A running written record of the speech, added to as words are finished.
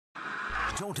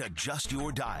Don't adjust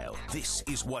your dial. This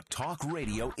is what talk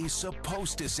radio is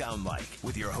supposed to sound like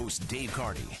with your hosts Dave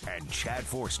Carney and Chad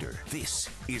Forster. This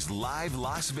is Live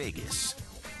Las Vegas.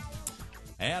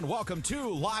 And welcome to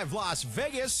Live Las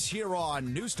Vegas here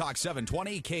on News Talk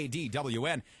 720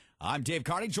 KDWN. I'm Dave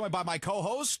Carney, joined by my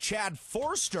co-host Chad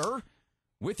Forster,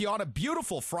 with you on a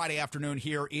beautiful Friday afternoon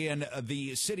here in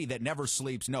the city that never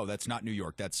sleeps. No, that's not New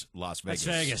York. That's Las Vegas.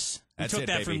 That's Vegas. That's we took it,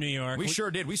 that baby. from New York. We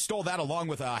sure did. We stole that along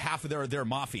with half of their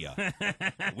mafia.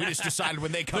 We just decided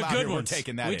when they come the out good here, ones. we're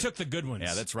taking that We in. took the good ones.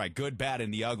 Yeah, that's right. Good, bad,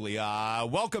 and the ugly.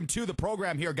 Welcome to the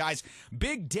program here, guys.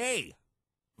 Big day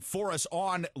for us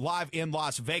on Live in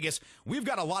Las Vegas. We've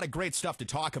got a lot of great stuff to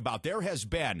talk about. There has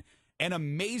been an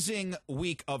amazing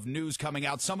week of news coming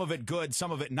out, some of it good,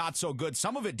 some of it not so good,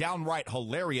 some of it downright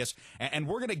hilarious, and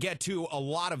we're going to get to a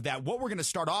lot of that. What we're going to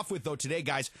start off with, though, today,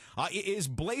 guys, is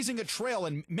blazing a trail,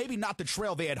 and maybe not the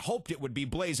trail they had hoped it would be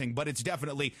blazing, but it's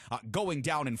definitely going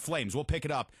down in flames. We'll pick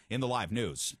it up in the live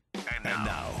news. And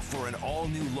now, for an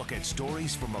all-new look at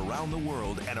stories from around the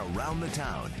world and around the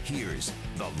town, here's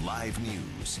the live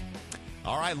news.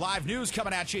 All right, live news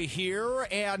coming at you here.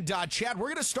 And, Chad, we're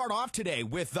going to start off today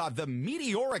with the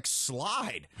meteoric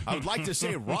slide. I would like to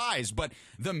say rise, but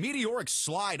the meteoric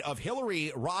slide of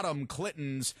Hillary Rodham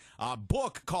Clinton's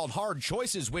book called Hard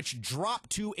Choices, which dropped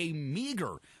to a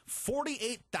meager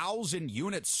 48,000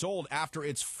 units sold after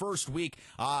its first week,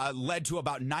 led to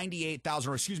about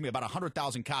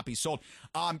 100,000 copies sold.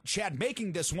 Chad,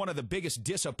 making this one of the biggest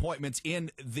disappointments in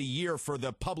the year for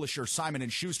the publisher Simon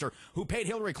 & Schuster, who paid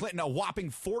Hillary Clinton a whopping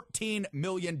 $14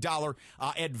 million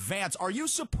advance. Are you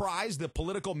surprised the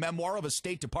political memoir of a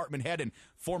State Department head and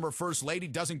former First Lady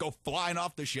doesn't go flying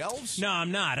off the shelves? No,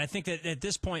 I'm not. I think that at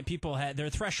this point, people their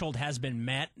threshold has been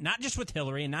met, not just with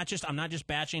Hillary, and I'm not just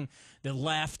bashing the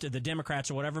left, the Democrats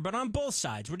or whatever, but on both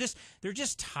sides. They're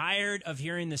just tired of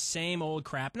hearing the same old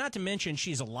crap. Not to mention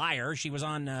she's a liar. She was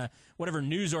on whatever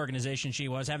news organization she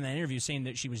was having that interview saying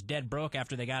that she was dead broke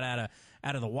after they got out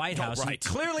of the White House. Right. And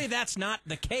clearly that's not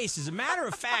the case. As a matter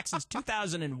of fact, since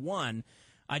 2001,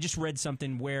 I just read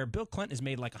something where Bill Clinton has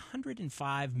made like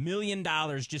 $105 million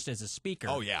just as a speaker.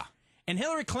 Oh, yeah. And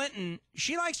Hillary Clinton,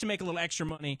 she likes to make a little extra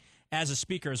money as a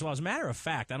speaker as well. As a matter of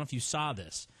fact, I don't know if you saw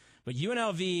this, but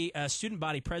UNLV student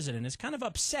body president is kind of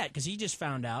upset because he just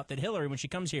found out that Hillary, when she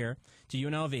comes here to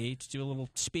UNLV to do a little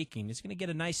speaking, is going to get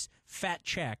a nice fat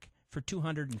check for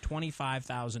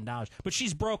 $225,000. But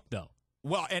she's broke, though.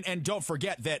 Well, and don't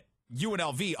forget that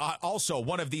UNLV, also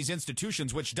one of these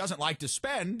institutions which doesn't like to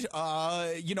spend,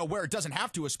 where it doesn't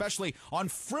have to, especially on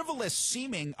frivolous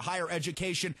seeming higher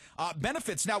education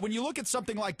benefits. Now, when you look at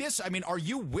something like this, I mean, are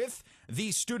you with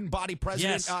the student body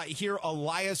president here,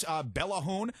 Elias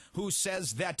Bellahoun, who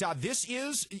says that this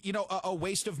is, a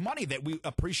waste of money, that we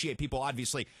appreciate people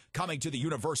obviously coming to the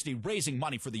university, raising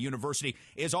money for the university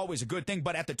is always a good thing,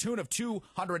 but at the tune of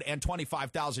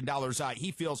 $225,000,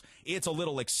 he feels it's a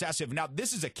little excessive. Now,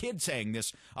 this is a kid saying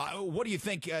this. What do you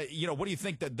think? What do you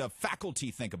think that the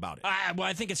faculty think about it? Well,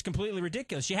 I think it's completely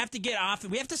ridiculous. You have to get off.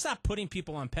 We have to stop putting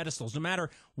people on pedestals, no matter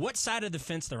what side of the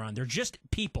fence they're on. They're just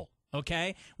people.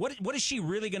 Okay, what is she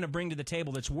really going to bring to the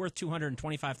table that's worth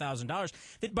 $225,000?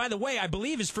 That, by the way, I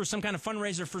believe is for some kind of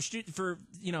fundraiser for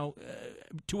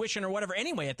tuition or whatever.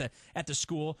 Anyway, at the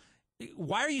school.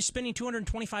 Why are you spending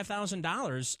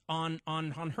 $225,000 on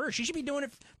her? She should be doing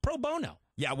it pro bono.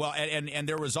 Yeah, well, and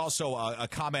there was also a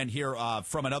comment here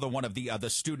from another one of the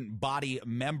student body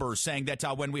members saying that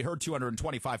when we heard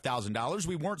 $225,000,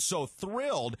 we weren't so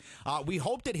thrilled. We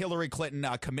hope that Hillary Clinton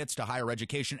commits to higher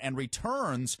education and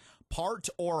returns part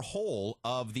or whole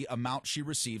of the amount she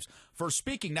receives for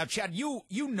speaking. Now, Chad, you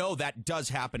know that does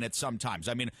happen at some times.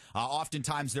 I mean,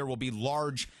 oftentimes there will be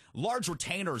large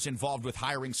retainers involved with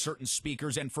hiring certain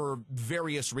speakers, and for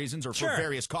various reasons or for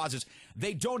various causes,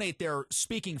 they donate their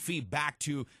speaking fee back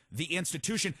to the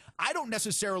institution. I don't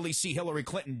necessarily see Hillary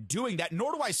Clinton doing that,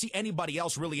 nor do I see anybody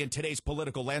else really in today's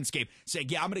political landscape saying,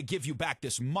 yeah, I'm going to give you back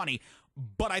this money.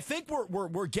 But I think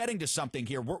we're getting to something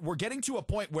here. We're getting to a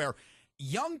point where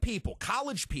young people,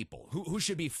 college people who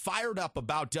should be fired up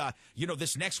about,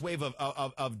 this next wave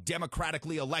of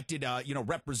democratically elected,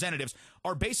 representatives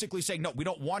are basically saying, no, we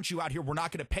don't want you out here. We're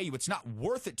not going to pay you. It's not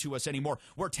worth it to us anymore.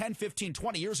 Where 10, 15,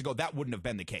 20 years ago, that wouldn't have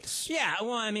been the case. Yeah,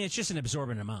 well, I mean, it's just an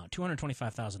absorbent amount.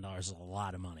 $225,000 is a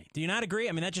lot of money. Do you not agree?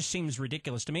 I mean, that just seems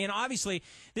ridiculous to me. And obviously,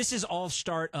 this is all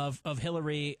start of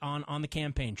Hillary on the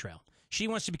campaign trail. She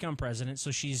wants to become president,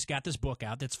 so she's got this book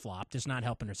out that's flopped. It's not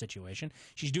helping her situation.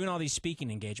 She's doing all these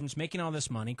speaking engagements, making all this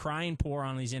money, crying poor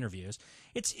on these interviews.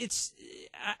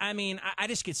 I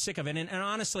just get sick of it. And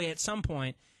honestly, at some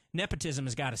point, nepotism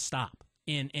has got to stop.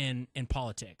 in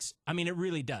politics. I mean, it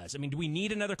really does. I mean, do we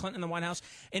need another Clinton in the White House?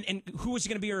 And who is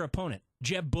going to be her opponent?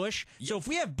 Jeb Bush? Yeah. So if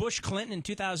we have Bush Clinton in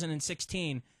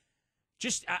 2016,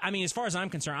 I mean, as far as I'm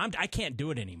concerned, I can't do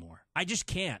it anymore. I just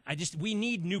can't. We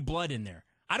need new blood in there.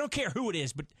 I don't care who it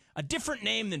is, but a different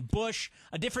name than Bush,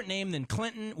 a different name than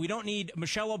Clinton. We don't need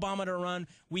Michelle Obama to run.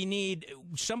 We need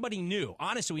somebody new.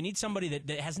 Honestly, we need somebody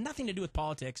that has nothing to do with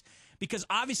politics, because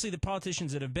obviously the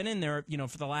politicians that have been in there,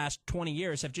 for the last 20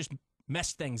 years have just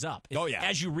messed things up.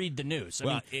 As you read the news, I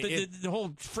mean, the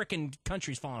whole frickin'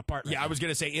 country's falling apart. Right now. I was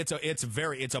going to say it's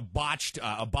a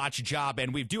botched job,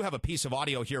 and we do have a piece of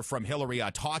audio here from Hillary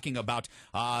talking about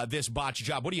this botched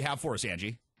job. What do you have for us,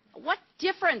 Angie? What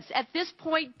difference at this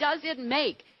point does it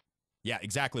make? Yeah,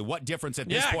 exactly. What difference at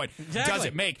this point does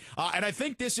it make? And I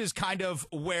think this is kind of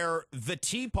where the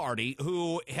Tea Party,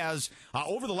 who has,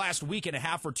 over the last week and a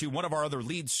half or two, one of our other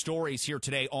lead stories here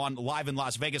today on Live in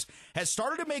Las Vegas, has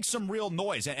started to make some real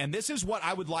noise. And this is what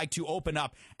I would like to open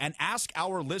up and ask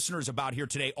our listeners about here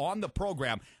today on the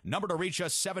program. Number to reach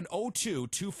us,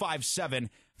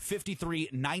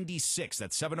 702-257-5396.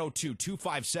 That's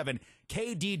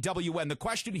 702-257-KDWN. The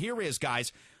question here is,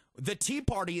 guys, the Tea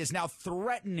Party is now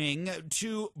threatening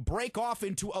to break off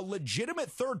into a legitimate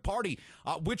third party,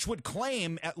 which would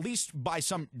claim, at least by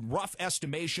some rough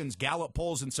estimations, Gallup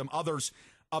polls and some others,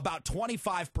 about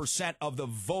 25% of the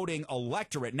voting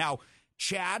electorate. Now,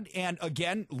 Chad, and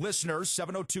again, listeners,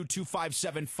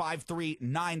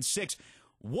 702-257-5396,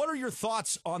 what are your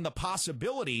thoughts on the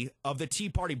possibility of the Tea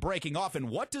Party breaking off, and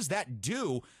what does that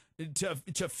do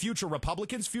to future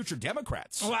Republicans, future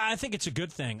Democrats? Well, I think it's a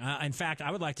good thing. In fact, I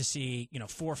would like to see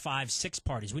 4, 5, 6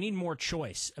 parties. We need more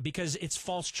choice, because it's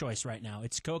false choice right now.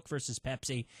 It's Coke versus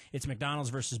Pepsi. It's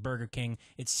McDonald's versus Burger King.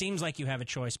 It seems like you have a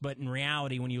choice, but in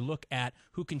reality, when you look at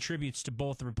who contributes to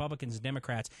both the Republicans and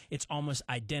Democrats, it's almost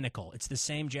identical. It's the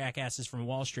same jackasses from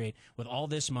Wall Street with all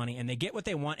this money, and they get what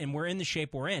they want, and we're in the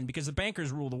shape we're in because the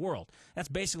bankers rule the world. That's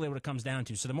basically what it comes down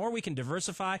to. So the more we can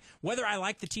diversify, whether I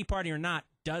like the Tea Party or not,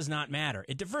 does not matter.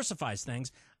 It diversifies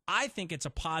things. I think it's a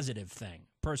positive thing,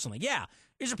 personally. Yeah,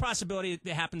 there's a possibility it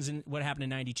happens in what happened in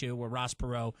 92, where Ross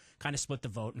Perot kind of split the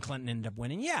vote and Clinton ended up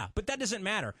winning. Yeah, but that doesn't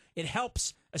matter. It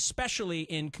helps, especially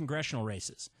in congressional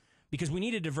races, because we need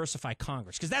to diversify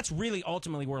Congress, because that's really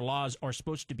ultimately where laws are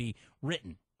supposed to be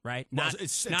written, right? Not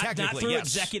through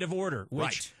executive order,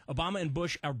 which Obama and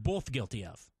Bush are both guilty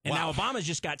of. And now Obama's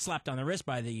just got slapped on the wrist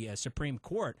by the Supreme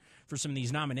Court for some of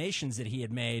these nominations that he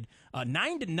had made.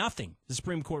 9-0, the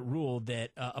Supreme Court ruled that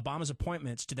Obama's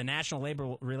appointments to the National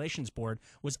Labor Relations Board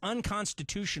was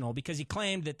unconstitutional because he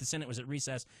claimed that the Senate was at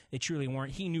recess. They truly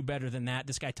weren't. He knew better than that.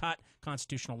 This guy taught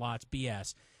constitutional law. It's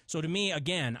BS. So to me,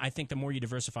 again, I think the more you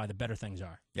diversify, the better things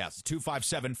are. Yes,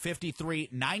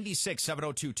 257-5396,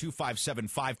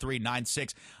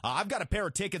 702-257-5396. I've got a pair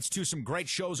of tickets to some great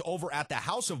shows over at the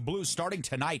House of Blues starting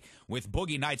tonight with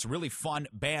Boogie Nights, really fun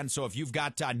band. So if you've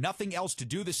got nothing else to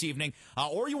do this evening,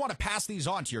 or you want to pass these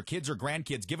on to your kids or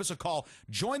grandkids, give us a call.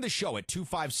 Join the show at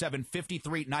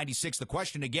 257-5396. The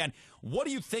question again, what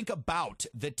do you think about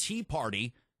the Tea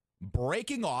Party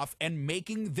breaking off and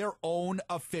making their own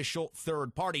official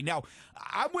third party? Now,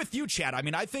 I'm with you, Chad. I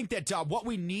mean, I think that what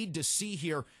we need to see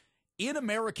here in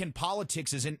American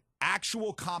politics is an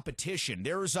actual competition.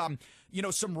 There's, some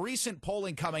recent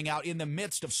polling coming out in the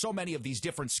midst of so many of these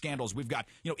different scandals. We've got,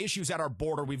 issues at our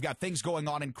border. We've got things going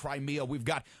on in Crimea. We've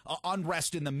got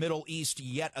unrest in the Middle East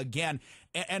yet again.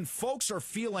 And folks are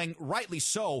feeling, rightly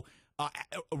so,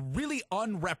 really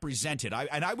unrepresented.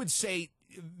 I would say,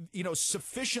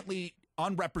 sufficiently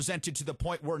unrepresented to the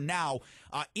point where now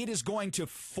it is going to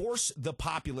force the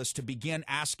populace to begin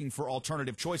asking for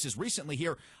alternative choices. Recently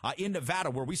here in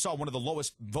Nevada, where we saw one of the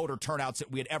lowest voter turnouts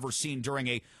that we had ever seen during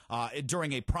a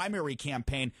primary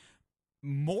campaign,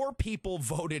 more people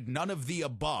voted none of the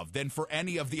above than for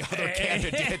any of the other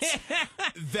candidates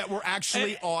that were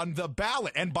actually on the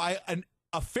ballot, and by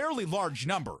a fairly large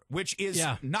number, which is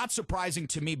not surprising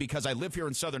to me because I live here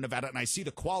in Southern Nevada and I see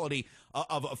the quality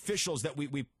of officials that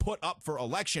we put up for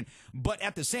election. But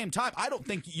at the same time, I don't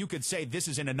think you could say this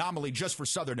is an anomaly just for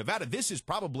Southern Nevada. This is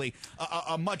probably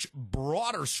a much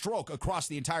broader stroke across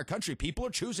the entire country. People are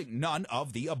choosing none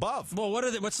of the above. Well,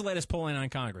 what's the latest polling on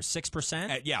Congress?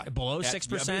 6%? Yeah. Below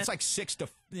 6%? I mean, it's like 6 to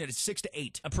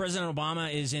 8. President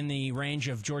Obama is in the range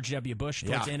of George W. Bush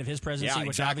towards the end of his presidency,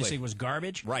 which obviously was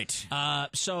garbage. Right.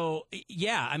 So,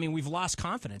 I mean, we've lost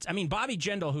confidence. I mean, Bobby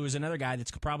Jindal, who is another guy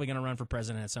that's probably going to run for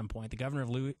president at some point, the governor of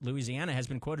Louisiana, has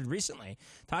been quoted recently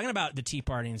talking about the Tea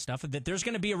Party and stuff, that there's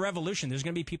going to be a revolution. There's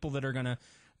going to be people that are going to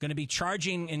going to be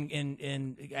charging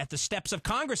in at the steps of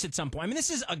Congress at some point. I mean, this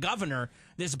is a governor.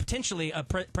 There's potentially a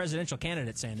presidential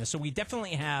candidate saying this. So we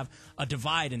definitely have a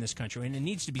divide in this country, and it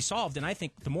needs to be solved. And I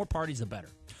think the more parties, the better.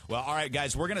 Well, all right,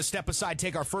 guys, we're going to step aside,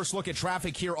 take our first look at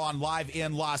traffic here on Live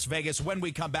in Las Vegas. When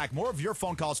we come back, more of your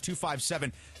phone calls,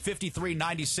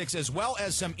 257-5396, as well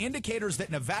as some indicators that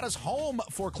Nevada's home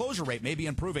foreclosure rate may be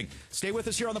improving. Stay with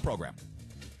us here on the program.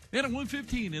 And at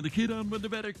 1:15 in the Kidon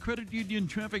Nevada Credit Union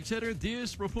Traffic Center,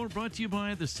 this report brought to you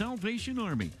by the Salvation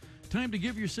Army. Time to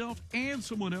give yourself and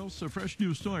someone else a fresh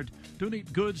new start.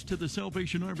 Donate goods to the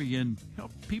Salvation Army and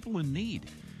help people in need.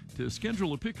 To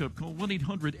schedule a pickup, call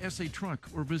 1-800-SA-TRUCK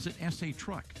or visit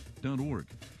satruck.org.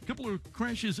 A couple of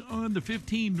crashes on the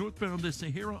 15 northbound the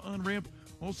Sahara on-ramp.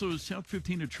 Also, South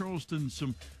 15 at Charleston,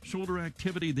 some shoulder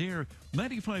activity there.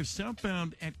 95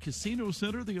 southbound at Casino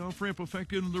Center, the off-ramp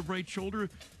affected on the right shoulder.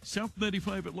 South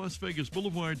 95 at Las Vegas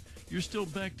Boulevard, you're still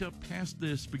backed up past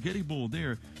the Spaghetti Bowl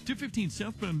there. 215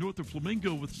 southbound north of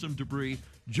Flamingo with some debris.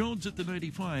 Jones at the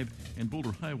 95 and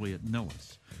Boulder Highway at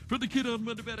Nellis. For the Kidon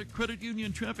Nevada Credit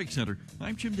Union Traffic Center,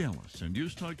 I'm Jim Dallas on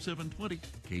News Talk 720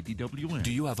 KDWN.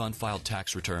 Do you have unfiled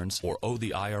tax returns or owe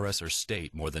the IRS or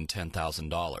state more than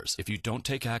 $10,000? If you don't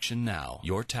take action now,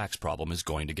 your tax problem is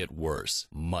going to get worse,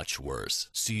 much worse.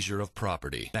 Seizure of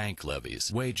property, bank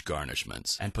levies, wage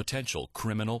garnishments, and potential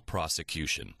criminal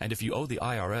prosecution. And if you owe the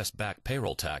IRS back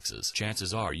payroll taxes,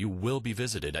 chances are you will be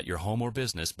visited at your home or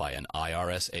business by an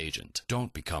IRS agent.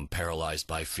 Don't become paralyzed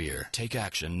by fear. Take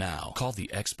action now. Call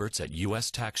the experts at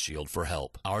U.S. Tax Shield for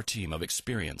help. Our team of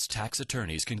experienced tax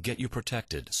attorneys can get you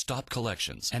protected, stop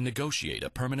collections, and negotiate a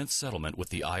permanent settlement with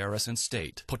the IRS and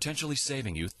state, potentially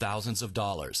saving you thousands of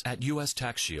dollars. At U.S.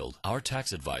 Tax Shield, our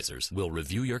tax advisors will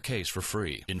review your case for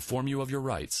free, inform you of your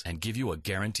rights, and give you a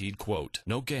guaranteed quote.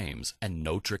 No games and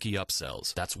no tricky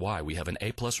upsells. That's why we have an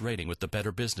A+ rating with the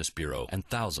Better Business Bureau and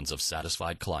thousands of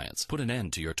satisfied clients. Put an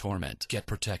end to your torment. Get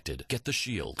protected. Get the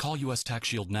Shield. Call U.S. Tax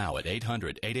Shield now at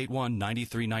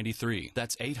 800-881-9393.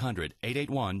 That's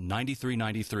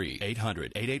 800-881-9393.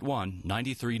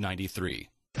 800-881-9393.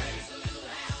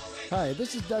 Hi,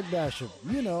 this is Doug Basham.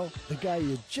 You know, the guy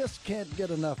you just can't get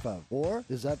enough of. Or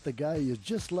is that the guy you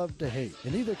just love to hate?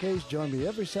 In either case, join me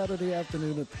every Saturday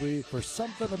afternoon at 3 for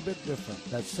something a bit different.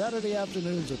 That's Saturday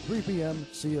afternoons at 3 p.m.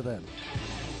 See you then.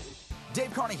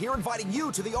 Dave Carney here, inviting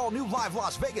you to the all-new Live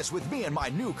Las Vegas with me and my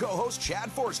new co-host, Chad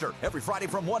Forster. Every Friday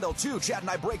from 1 till 2, Chad and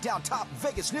I break down top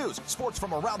Vegas news, sports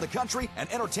from around the country,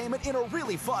 and entertainment in a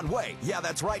really fun way. Yeah,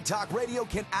 that's right, talk radio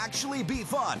can actually be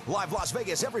fun. Live Las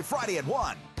Vegas every Friday at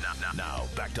 1. Now,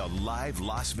 back to Live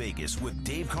Las Vegas with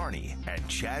Dave Carney and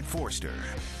Chad Forster.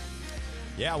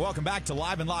 Yeah, welcome back to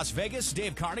Live in Las Vegas.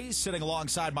 Dave Carney sitting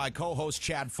alongside my co-host,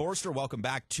 Chad Forster. Welcome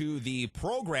back to the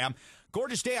program.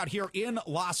 Gorgeous day out here in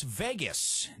Las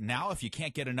Vegas. Now, if you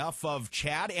can't get enough of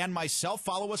Chad and myself,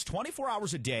 follow us 24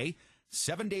 hours a day,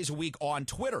 7 days a week on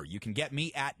Twitter. You can get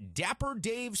me at Dapper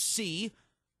Dave C.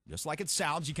 Just like it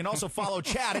sounds. You can also follow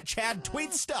Chad at Chad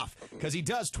Tweets Stuff, because he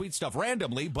does tweet stuff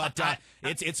randomly, but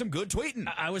it's some good tweeting.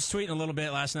 I was tweeting a little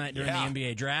bit last night during the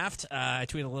NBA draft. I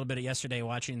tweeted a little bit yesterday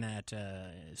watching that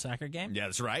soccer game. Yeah,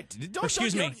 that's right.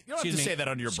 Excuse me. You don't have to say that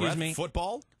under your breath.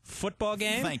 Football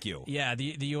game? Thank you. Yeah,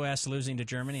 the U.S. losing to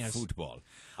Germany. Football.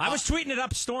 I was tweeting it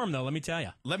up storm, though, let me tell you.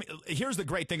 Here's the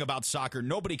great thing about soccer.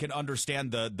 Nobody can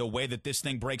understand the way that this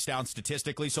thing breaks down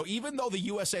statistically. So even though the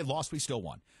USA lost, we still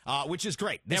won, which is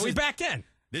great. We backed in.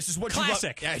 This is what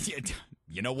classic.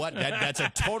 You know what? That's a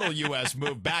total U.S.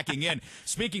 move, backing in.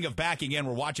 Speaking of backing in,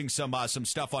 we're watching some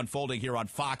stuff unfolding here on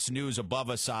Fox News above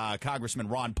us. Congressman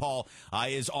Ron Paul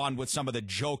is on with some of the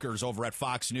jokers over at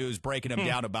Fox News, breaking them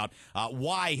down about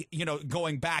why,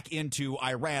 going back into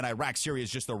Iraq, Syria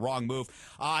is just the wrong move.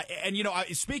 And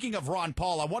speaking of Ron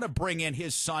Paul, I want to bring in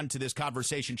his son to this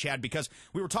conversation, Chad, because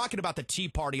we were talking about the Tea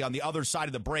Party on the other side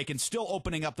of the break and still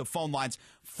opening up the phone lines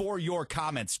for your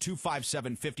comments.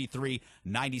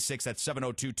 257-5396. That's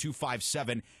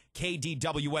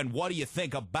 702-257-KDWN. What do you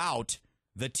think about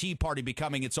the Tea Party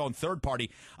becoming its own third party?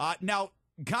 Now,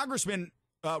 Congressman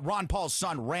Ron Paul's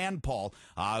son, Rand Paul,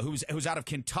 who's out of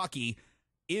Kentucky,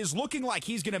 is looking like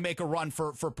he's going to make a run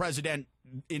for president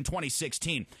in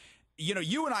 2016.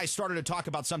 You and I started to talk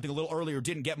about something a little earlier,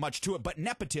 didn't get much to it, but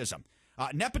nepotism.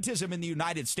 Nepotism in the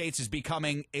United States is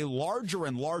becoming a larger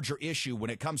and larger issue when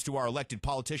it comes to our elected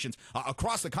politicians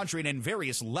across the country and in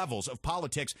various levels of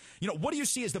politics. What do you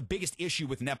see as the biggest issue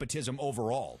with nepotism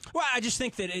overall? Well, I just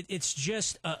think that it's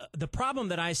just the problem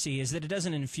that I see is that it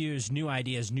doesn't infuse new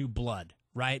ideas, new blood,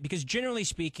 right? Because generally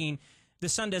speaking, the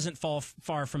son doesn't fall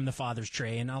far from the father's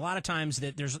tree. And a lot of times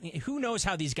that there's who knows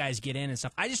how these guys get in and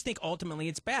stuff. I just think ultimately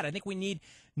it's bad. I think we need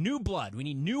new blood. We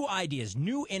need new ideas,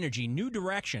 new energy, new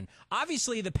direction.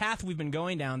 Obviously, the path we've been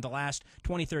going down the last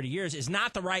 20, 30 years is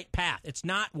not the right path. It's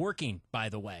not working, by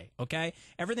the way, okay?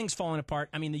 Everything's falling apart.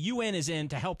 I mean, the UN is in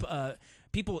to help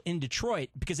people in Detroit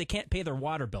because they can't pay their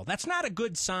water bill. That's not a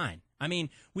good sign. I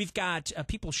mean, we've got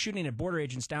people shooting at border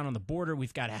agents down on the border.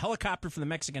 We've got a helicopter from the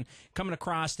Mexican coming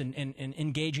across and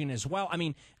engaging as well. I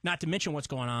mean, not to mention what's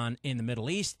going on in the Middle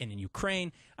East and in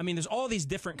Ukraine. I mean, there's all these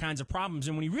different kinds of problems.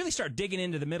 And when you really start digging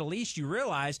into the Middle East, you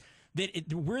realize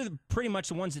that we're pretty much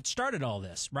the ones that started all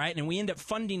this, right? And we end up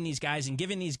funding these guys and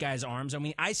giving these guys arms. I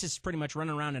mean, ISIS is pretty much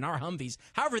running around in our Humvees.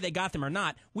 However they got them or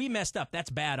not, we messed up. That's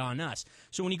bad on us.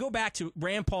 So when you go back to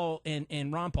Rand Paul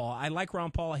and Ron Paul, I like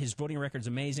Ron Paul. His voting record's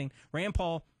amazing. Rand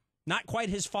Paul, not quite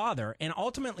his father. And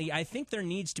ultimately, I think there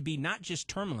needs to be not just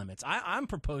term limits. I'm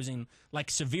proposing like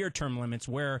severe term limits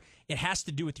where it has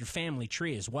to do with your family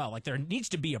tree as well. Like there needs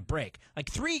to be a break. Like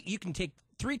you can take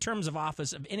 3 terms of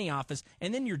office of any office,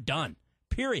 and then you're done,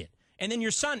 period. And then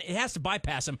your son, it has to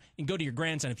bypass him and go to your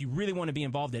grandson if you really want to be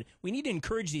involved in it. We need to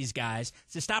encourage these guys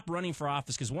to stop running for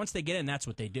office because once they get in, that's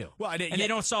what they do. Well, and they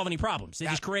don't solve any problems. They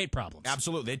just create problems.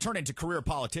 Absolutely. They turn into career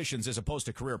politicians as opposed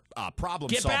to career problem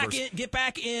solvers. Get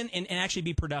back in and actually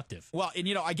be productive. Well, and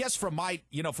I guess from my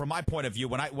point of view,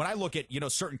 when I look at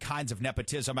certain kinds of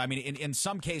nepotism, I mean, in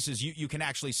some cases you can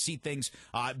actually see things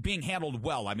being handled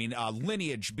well. I mean,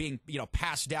 lineage being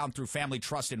passed down through family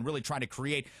trust and really trying to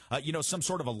create some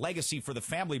sort of a legacy for the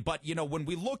family. But, when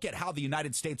we look at how the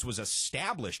United States was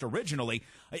established originally,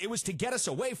 it was to get us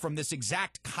away from this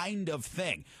exact kind of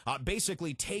thing,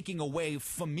 basically taking away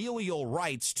familial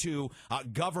rights to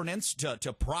governance,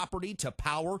 to property, to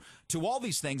power, to all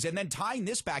these things, and then tying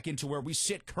this back into where we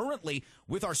sit currently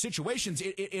with our situations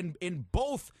in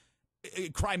both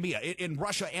Crimea, in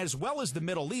Russia, as well as the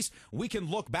Middle East. We can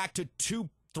look back to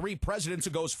 2-3 presidents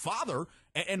ago's father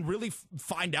and really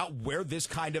find out where this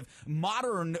kind of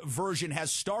modern version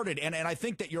has started. And I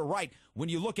think that you're right. When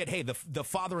you look at, hey, the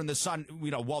father and the son,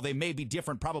 while they may be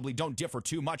different, probably don't differ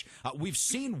too much. We've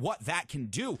seen what that can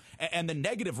do and the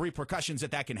negative repercussions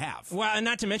that can have. Well, and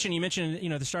not to mention, you mentioned,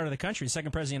 the start of the country,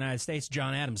 second president of the United States,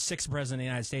 John Adams, 6th president of the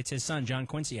United States, his son, John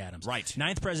Quincy Adams. Right.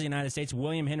 9th president of the United States,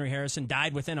 William Henry Harrison,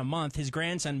 died within a month. His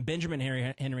grandson, Benjamin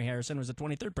Henry Harrison, was the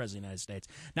 23rd president of the United States.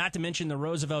 Not to mention the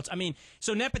Roosevelts. I mean,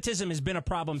 so nepotism has been a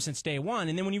problem since day one.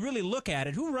 And then when you really look at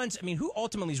it, who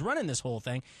ultimately is running this whole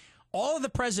thing? All of the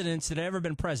presidents that have ever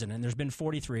been president, and there's been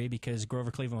 43 because Grover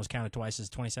Cleveland was counted twice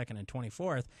as 22nd and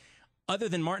 24th, other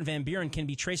than Martin Van Buren, can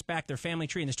be traced back their family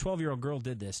tree. And this 12-year-old girl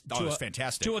did this. Oh, it's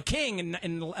fantastic. To a king in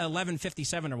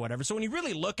 1157 or whatever. So when you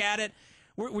really look at it,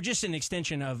 we're just an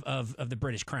extension of the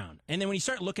British crown. And then when you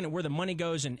start looking at where the money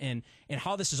goes and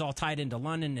how this is all tied into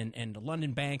London and the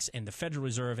London banks and the Federal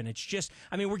Reserve, and it's just,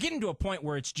 I mean, we're getting to a point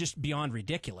where it's just beyond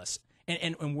ridiculous.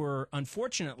 And we're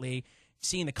unfortunately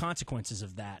seeing the consequences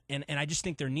of that. And I just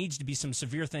think there needs to be some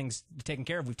severe things taken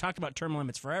care of. We've talked about term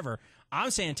limits forever.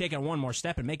 I'm saying take it one more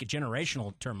step and make it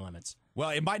generational term limits.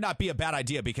 Well, it might not be a bad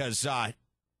idea because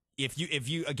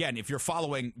if you're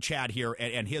following Chad here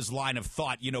and his line of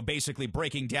thought, basically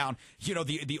breaking down,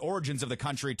 the origins of the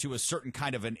country to a certain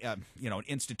kind of an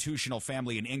institutional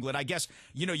family in England, I guess,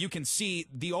 you can see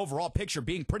the overall picture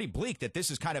being pretty bleak, that this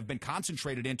has kind of been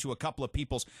concentrated into a couple of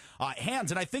people's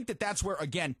hands. And I think that that's where,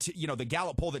 again, the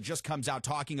Gallup poll that just comes out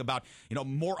talking about,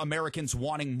 more Americans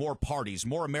wanting more parties,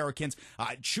 more Americans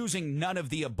choosing none of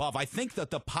the above. I think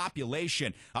that the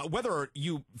population, whether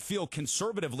you feel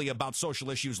conservatively about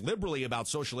social issues, liberally about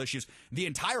social issues, the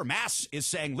entire mass is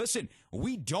saying, listen,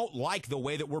 we don't like the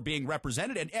way that we're being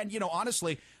represented. And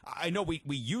honestly, I know we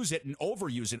use it and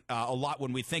overuse it a lot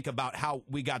when we think about how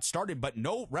we got started, but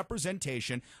no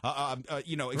representation,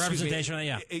 representation,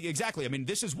 yeah. Exactly. I mean,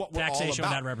 this is what we're all about. Taxation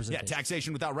without representation. Yeah,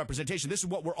 taxation without representation. This is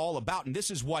what we're all about, and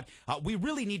this is what we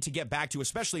really need to get back to,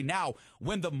 especially now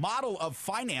when the model of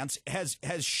finance has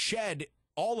shed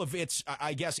all of its,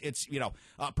 I guess, its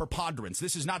preponderance.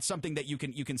 This is not something that you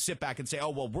can sit back and say, oh,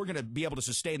 well, we're going to be able to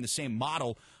sustain the same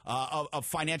model of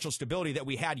financial stability that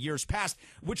we had years past,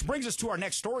 which brings us to our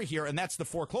next story here, and that's the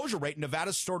foreclosure rate.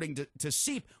 Nevada's starting to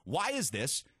seep. Why is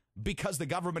this? Because the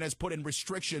government has put in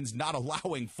restrictions not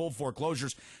allowing full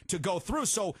foreclosures to go through.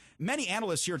 So many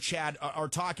analysts here, Chad, are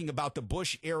talking about the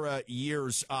Bush-era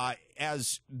years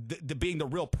as being the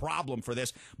real problem for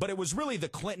this, but it was really the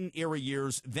Clinton era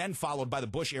years, then followed by the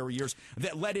Bush era years,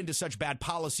 that led into such bad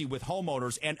policy with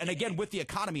homeowners and again with the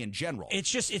economy in general.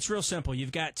 It's real simple.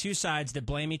 You've got two sides that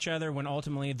blame each other when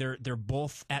ultimately they're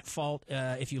both at fault.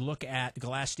 If you look at the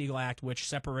Glass-Steagall Act, which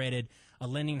separated a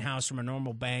lending house from a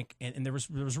normal bank, and there was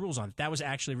rules on it. That was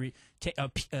actually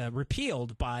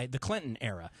repealed by the Clinton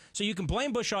era. So you can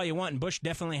blame Bush all you want, and Bush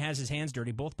definitely has his hands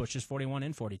dirty, both Bushes, 41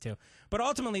 and 42. But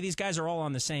ultimately, these guys are all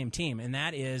on the same team, and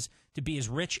that is to be as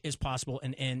rich as possible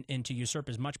and to usurp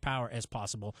as much power as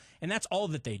possible. And that's all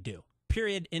that they do.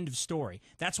 Period. End of story.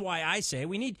 That's why I say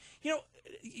we need,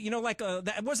 like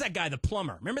what was that guy, the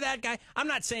plumber? Remember that guy? I'm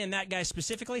not saying that guy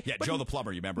specifically. Yeah, Joe the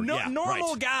plumber. You remember?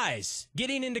 Normal guys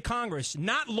getting into Congress,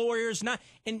 not lawyers,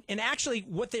 and actually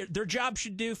what their job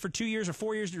should do for 2 years or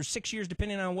 4 years or 6 years,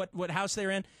 depending on what house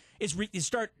they're in, is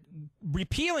start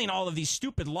repealing all of these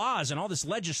stupid laws and all this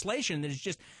legislation that is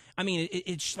just. I mean,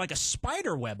 it's like a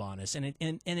spider web on us, and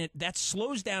that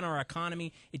slows down our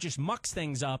economy. It just mucks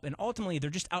things up, and ultimately they're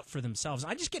just out for themselves.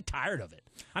 I just get tired of it.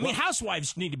 I mean,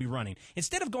 housewives need to be running.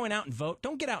 Instead of going out and vote,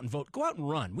 don't get out and vote. Go out and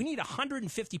run. We need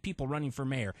 150 people running for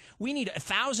mayor. We need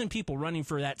 1,000 people running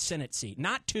for that Senate seat,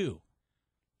 not 2,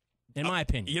 in my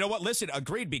opinion. You know what? Listen,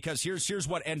 agreed, because here's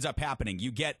what ends up happening.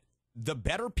 You get the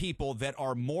better people that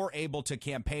are more able to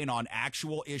campaign on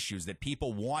actual issues that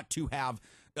people want to have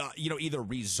either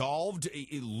resolved,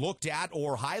 looked at,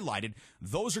 or highlighted.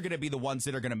 Those are going to be the ones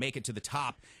that are going to make it to the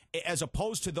top, as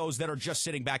opposed to those that are just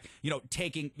sitting back,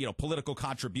 taking, political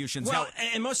contributions. Well,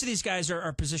 and most of these guys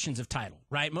are positions of title,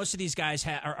 right? Most of these guys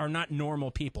are not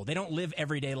normal people. They don't live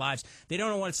everyday lives. They don't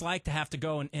know what it's like to have to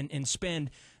go and spend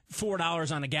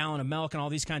 $4 on a gallon of milk and all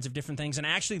these kinds of different things and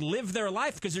actually live their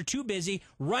life because they're too busy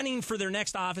running for their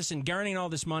next office and garnering all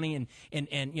this money and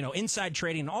inside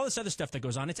trading and all this other stuff that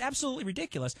goes on. It's absolutely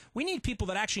ridiculous. We need people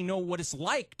that actually know what it's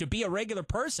like to be a regular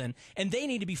person, and they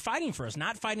need to be fighting for us,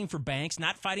 not fighting for banks,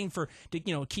 not fighting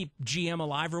to keep GM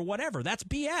alive or whatever. That's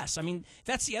BS. I mean,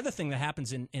 that's the other thing that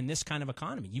happens in this kind of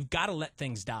economy. You've got to let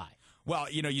things die.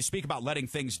 Well, you speak about letting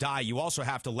things die. You also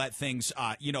have to let things,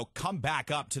 come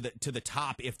back up to the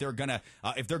top if they're gonna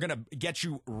get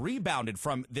you rebounded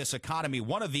from this economy.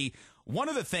 One of the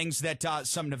things that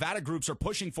some Nevada groups are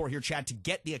pushing for here, Chad, to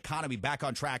get the economy back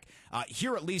on track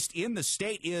here, at least in the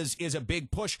state, is a big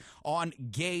push on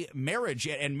gay marriage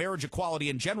and marriage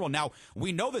equality in general. Now,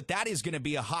 we know that is going to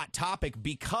be a hot topic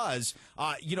because,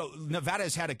 Nevada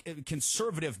has had a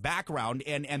conservative background,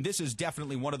 and this is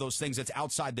definitely one of those things that's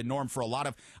outside the norm for a lot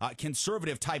of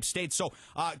conservative-type states. So,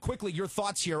 quickly, your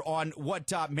thoughts here on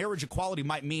what marriage equality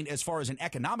might mean as far as an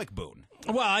economic boon.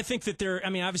 Well, I think that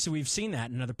obviously we've seen that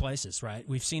in other places, right?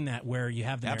 We've seen that where you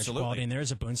have the marriage equality and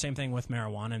there's a boon. Same thing with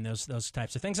marijuana and those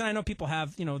types of things. And I know people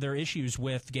have, their issues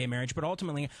with gay marriage, but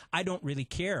ultimately I don't really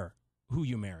care who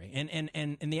you marry. And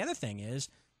the other thing is,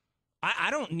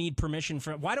 I don't need permission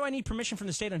why do I need permission from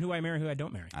the state on who I marry, who I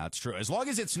don't marry? That's true. As long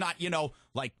as it's not,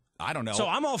 I don't know. So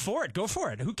I'm all for it. Go for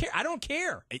it. Who cares? I don't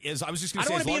care. I was just going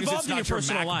to say, as long as it's not your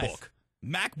personal life.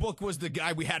 MacBook was the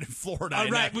guy we had in Florida.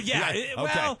 Right. Well, yeah. Okay.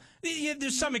 Well,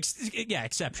 there's some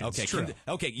exceptions. Okay. True.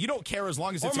 Okay. You don't care as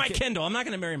long as it's my Kindle. I'm not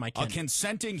going to marry my Kindle. A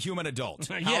consenting human adult.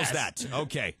 How's Yes. that?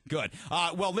 Okay. Good.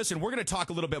 Well, listen, we're going to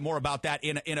talk a little bit more about that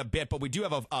in a bit, but we do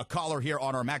have a caller here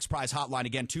on our Max Prize hotline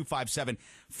again,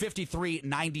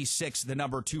 257-5396. The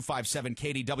number 257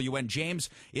 KDWN. James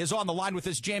is on the line with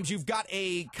us. James, you've got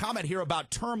a comment here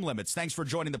about term limits. Thanks for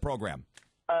joining the program.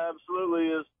 Absolutely.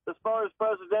 As far as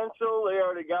presidential, they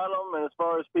already got them. And as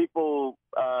far as people,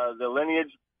 the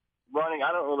lineage running,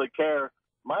 I don't really care.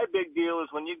 My big deal is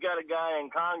when you've got a guy in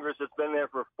Congress that's been there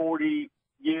for 40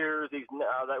 years. He's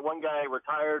that one guy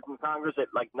retired from Congress at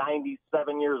like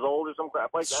 97 years old or some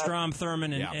crap like that. Strom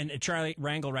Thurmond and Charlie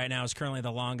Rangel right now is currently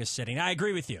the longest sitting. I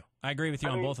agree with you.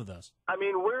 On both of those. I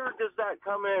mean, where does that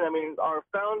come in? I mean, our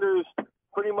founders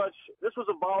pretty much, this was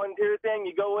a volunteer thing.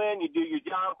 You go in, you do your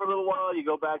job for a little while, you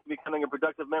go back to becoming a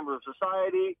productive member of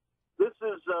society. This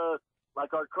is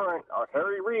like our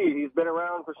Harry Reid. He's been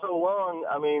around for so long.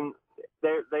 I mean,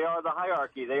 they are the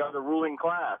hierarchy. They are the ruling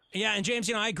class. Yeah, and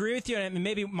James, I agree with you, and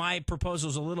maybe my proposal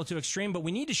is a little too extreme, but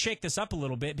we need to shake this up a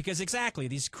little bit because exactly,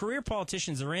 these career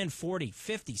politicians are in 40,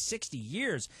 50, 60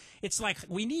 years. It's like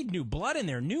we need new blood in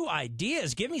there, new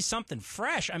ideas. Give me something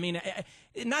fresh. I mean,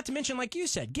 not to mention, like you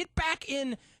said, get back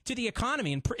into the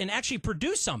economy and actually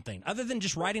produce something other than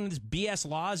just writing these BS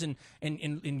laws and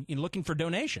looking for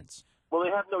donations. Well,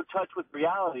 they have no touch with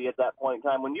reality at that point in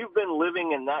time. When you've been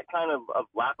living in that kind of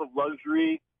lap of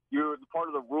luxury, you're part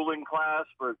of the ruling class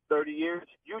for 30 years,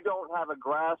 you don't have a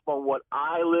grasp on what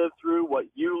I lived through, what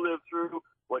you lived through,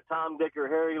 what Tom, Dick, or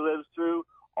Harry lives through.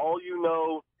 all you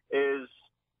know is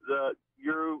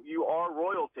you are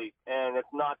royalty, and it's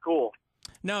not cool.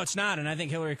 No, it's not, and I think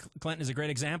Hillary Clinton is a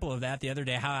great example of that. The other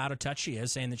day, how out of touch she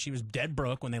is, saying that she was dead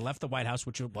broke when they left the White House,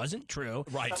 which wasn't true.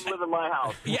 Right. Come live in my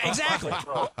house. Yeah, exactly.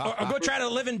 or go try to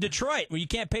live in Detroit where you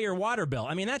can't pay your water bill.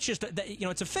 I mean, that's just,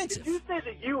 it's offensive. Did you say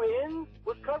the UN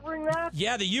was covering that?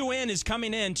 Yeah, the UN is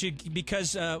coming in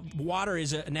because water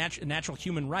is a natural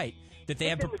human right that they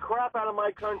have. Getting the crap out of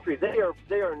my country.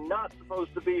 They are not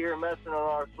supposed to be here messing on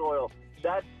our soil.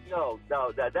 That's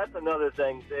another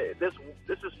thing. This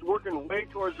is working way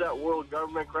towards that world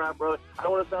government crap, brother. I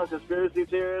don't want to sound conspiracy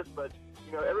theorist, but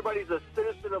everybody's a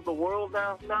citizen of the world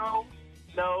now.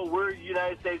 No, we're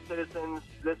United States citizens.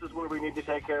 This is where we need to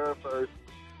take care of first.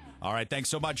 All right, thanks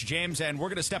so much, James. And we're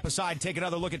going to step aside, take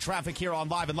another look at traffic here on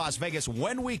Live in Las Vegas.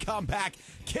 When we come back,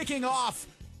 kicking off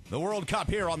the World Cup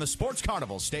here on the Sports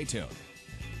Carnival. Stay tuned.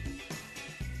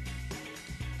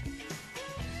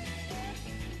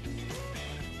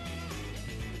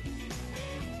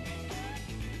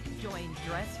 Join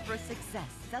Dress for Success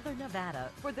Southern Nevada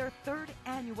for their 3rd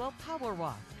annual Power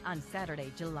Walk on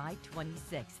Saturday, July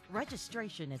 26th.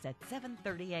 Registration is at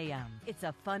 7:30 a.m. It's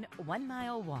a fun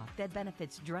 1-mile walk that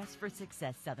benefits Dress for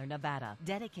Success Southern Nevada,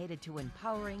 dedicated to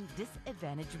empowering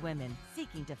disadvantaged women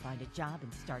seeking to find a job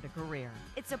and start a career.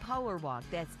 It's a power walk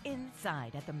that's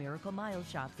inside at the Miracle Mile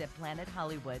Shops at Planet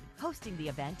Hollywood. Hosting the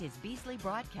event is Beasley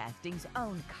Broadcasting's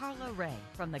own Carla Ray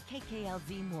from the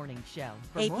KKLZ Morning Show.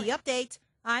 AP Update.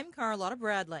 I'm Carlotta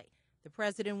Bradley. The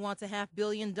president wants $500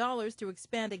 million to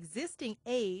expand existing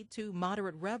aid to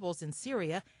moderate rebels in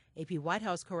Syria. AP White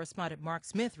House correspondent Mark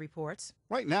Smith reports.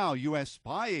 Right now, U.S.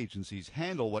 spy agencies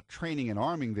handle what training and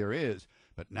arming there is.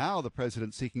 But now the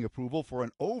president's seeking approval for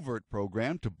an overt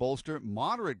program to bolster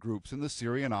moderate groups in the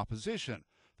Syrian opposition.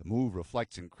 The move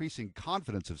reflects increasing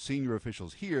confidence of senior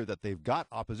officials here that they've got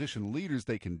opposition leaders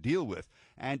they can deal with,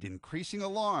 and increasing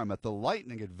alarm at the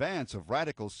lightning advance of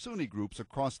radical Sunni groups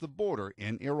across the border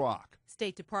in Iraq.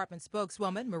 State Department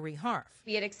spokeswoman Marie Harf.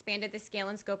 We had expanded the scale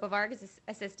and scope of our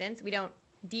assistance. We don't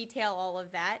detail all of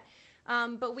that,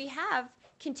 but we have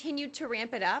continued to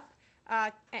ramp it up.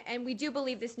 And we do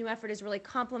believe this new effort is really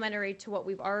complementary to what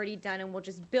we've already done, and will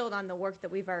just build on the work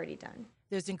that we've already done.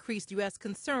 There's increased U.S.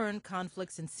 concern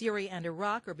conflicts in Syria and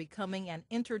Iraq are becoming an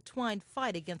intertwined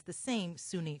fight against the same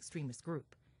Sunni extremist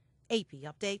group. AP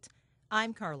Update.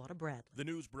 I'm Carlotta Bradley. The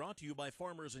news brought to you by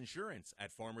Farmers Insurance.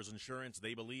 At Farmers Insurance,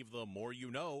 they believe the more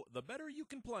you know, the better you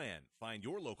can plan. Find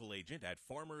your local agent at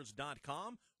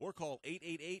farmers.com or call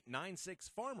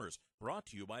 888-96-FARMERS. Brought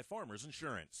to you by Farmers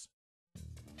Insurance.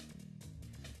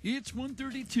 It's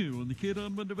 1:32 on the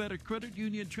KDWN Nevada Credit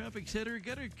Union Traffic Center.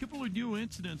 Got a couple of new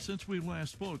incidents since we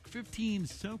last spoke. 15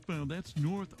 southbound, that's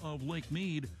north of Lake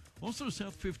Mead. Also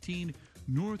South 15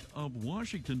 north of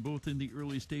Washington, both in the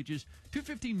early stages.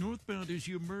 215 northbound as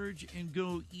you merge and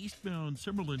go eastbound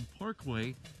Summerlin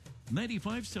Parkway.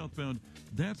 95 southbound,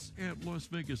 that's at Las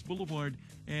Vegas Boulevard,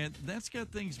 and that's got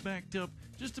things backed up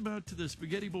just about to the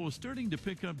Spaghetti Bowl. Starting to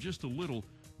pick up just a little,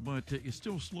 but it's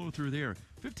still slow through there.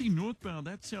 15 northbound,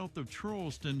 that's south of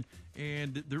Charleston,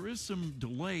 and there is some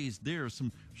delays there,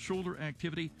 some shoulder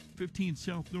activity. 15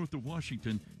 south north of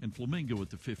Washington, and Flamingo at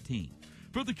the 15.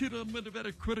 For the KDWN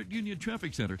Nevada Credit Union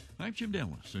Traffic Center, I'm Jim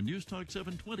Dallas on News Talk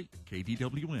 720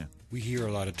 KDWN. We hear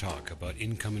a lot of talk about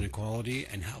income inequality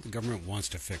and how the government wants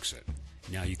to fix it.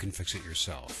 Now you can fix it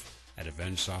yourself. At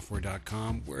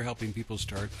AvengeSoftware.com, we're helping people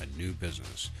start a new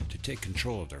business to take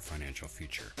control of their financial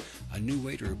future. A new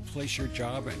way to replace your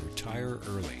job and retire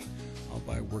early, all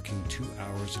by working 2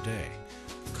 hours a day.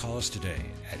 Call us today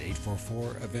at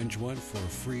 844-AVENGE-1 for a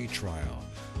free trial.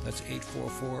 That's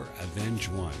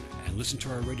 844-AVENGE-1. And listen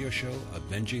to our radio show,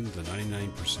 Avenging the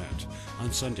 99%,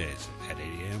 on Sundays at 8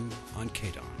 a.m. on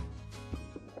KDWN.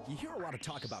 You hear a lot of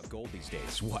talk about gold these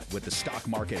days. What, with the stock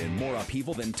market and more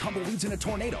upheaval than tumbleweeds in a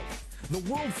tornado? The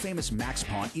world-famous Max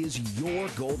Pawn is your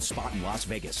gold spot in Las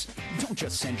Vegas. Don't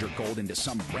just send your gold into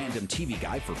some random TV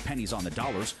guy for pennies on the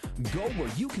dollars. Go where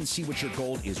you can see what your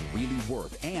gold is really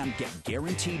worth and get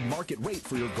guaranteed market rate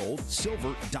for your gold,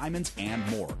 silver, diamonds, and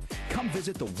more. Come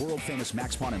visit the world-famous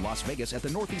Max Pawn in Las Vegas at the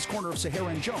northeast corner of Sahara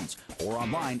and Jones or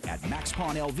online at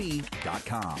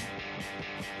maxpawnlv.com.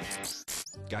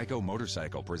 Geico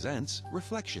Motorcycle presents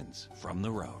Reflections from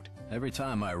the Road. Every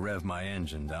time I rev my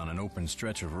engine down an open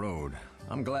stretch of road,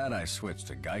 I'm glad I switched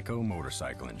to Geico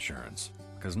Motorcycle Insurance.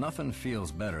 Because nothing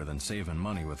feels better than saving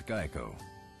money with Geico.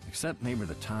 Except maybe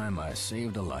the time I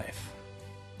saved a life.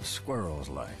 A squirrel's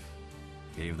life.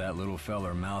 Gave that little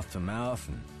feller mouth to mouth,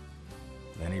 and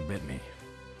then he bit me.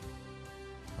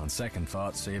 On second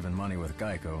thought, saving money with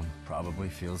Geico probably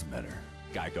feels better.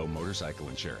 Geico Motorcycle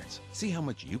Insurance. See how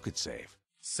much you could save.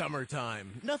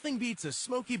 Summertime. Nothing beats a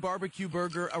smoky barbecue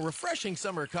burger, a refreshing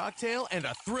summer cocktail, and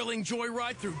a thrilling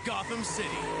joyride through Gotham City.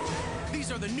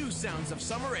 These are the new sounds of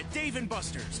summer at Dave &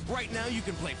 Buster's. Right now you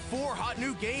can play 4 hot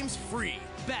new games free.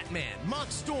 Batman,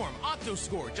 Monk Storm,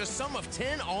 Octoscore, just some of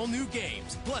 10 all-new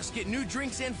games. Plus, get new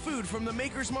drinks and food from the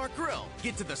Maker's Mark Grill.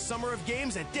 Get to the summer of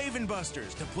games at Dave &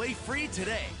 Buster's to play free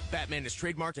today. Batman is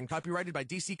trademarked and copyrighted by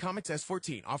DC Comics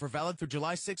S14. Offer valid through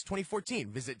July 6,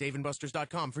 2014. Visit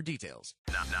daveandbusters.com for details.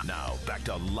 Now, back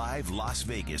to Live Las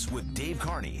Vegas with Dave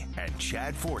Carney and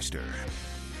Chad Forster.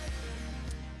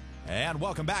 And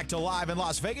welcome back to Live in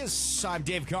Las Vegas. I'm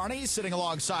Dave Carney, sitting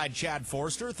alongside Chad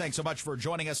Forster. Thanks so much for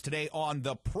joining us today on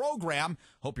the program.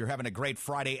 Hope you're having a great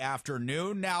Friday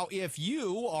afternoon. Now, if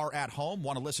you are at home,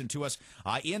 want to listen to us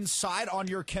inside on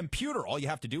your computer, all you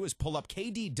have to do is pull up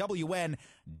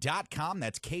KDWN.com.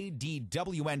 That's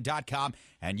KDWN.com.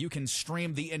 And you can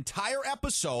stream the entire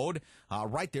episode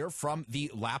right there from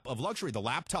the lap of luxury, the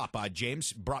laptop.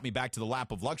 James brought me back to the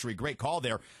lap of luxury. Great call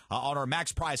there on our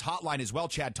Max Prize hotline as well,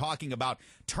 Chad, talking about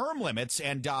term limits.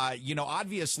 And,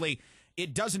 obviously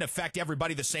it doesn't affect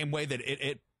everybody the same way that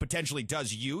it potentially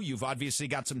does you. You've obviously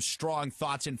got some strong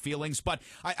thoughts and feelings, but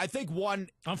I think one...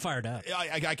 I'm fired up.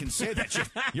 I can say that.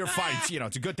 You're fired.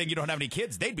 It's a good thing you don't have any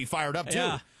kids. They'd be fired up, too.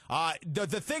 Yeah.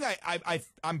 The thing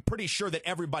I'm pretty sure that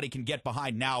everybody can get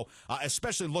behind now,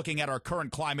 especially looking at our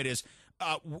current climate, is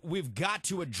we've got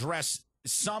to address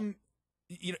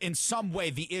in some way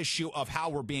the issue of how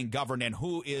we're being governed and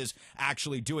who is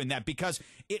actually doing that, because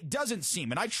it doesn't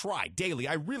seem, and I try daily,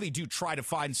 I really do try to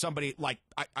find somebody like,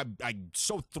 I'm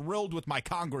so thrilled with my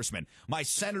congressman. My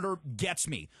senator gets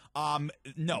me.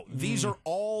 No, these are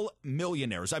all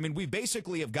millionaires. I mean, we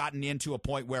basically have gotten into a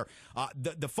point where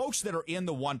the folks that are in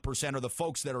the 1% are the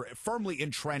folks that are firmly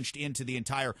entrenched into the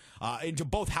entire, into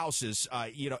both houses,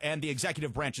 and the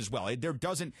executive branch as well. There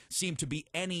doesn't seem to be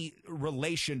any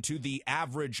relation to the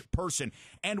average person.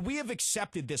 And we have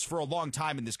accepted this for a long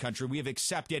time in this country. We have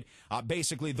accepted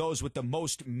basically those with the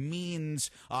most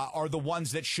means are the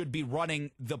ones that should be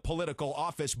running the political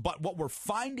office. But what we're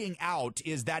finding out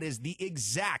is that is the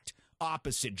exact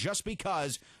opposite. Just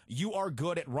because you are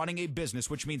good at running a business,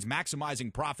 which means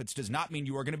maximizing profits, does not mean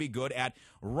you are going to be good at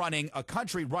running a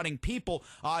country, running people.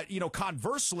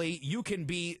 Conversely, you can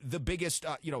be the biggest,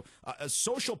 a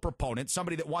social proponent,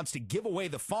 somebody that wants to give away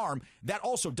the farm. That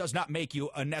also does not make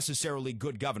you a necessarily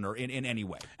good governor in any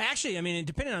way. Actually, I mean,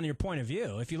 depending on your point of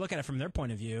view, if you look at it from their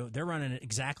point of view, they're running it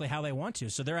exactly how they want to.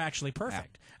 So they're actually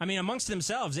perfect. Yeah. I mean, amongst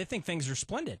themselves, they think things are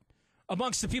splendid.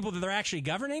 Amongst the people that they're actually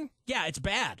governing, yeah, it's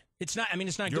bad. It's not. I mean,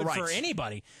 it's not good for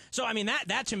anybody. So, I mean,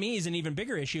 that to me is an even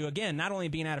bigger issue. Again, not only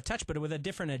being out of touch, but with a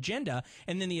different agenda.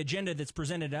 And then the agenda that's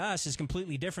presented to us is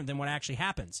completely different than what actually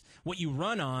happens. What you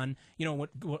run on,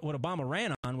 what Obama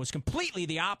ran on was completely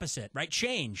the opposite, right?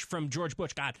 Change from George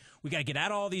Bush. God, we got to get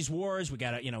out of all these wars. We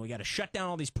got to shut down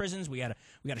all these prisons. We got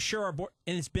to share our border.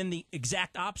 And it's been the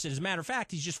exact opposite. As a matter of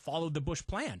fact, he's just followed the Bush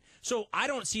plan. So I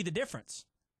don't see the difference.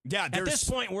 Yeah, at this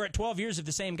point, we're at 12 years of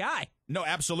the same guy. No,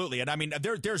 absolutely. And I mean,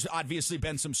 there's obviously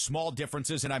been some small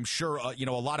differences, and I'm sure,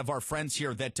 a lot of our friends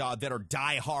here that are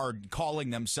diehard, calling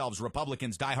themselves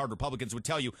Republicans, diehard Republicans, would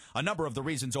tell you a number of the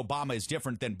reasons Obama is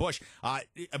different than Bush.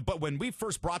 But when we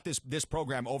first brought this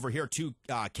program over here to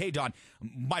KDWN,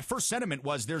 my first sentiment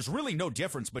was there's really no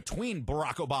difference between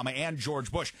Barack Obama and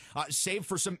George Bush, save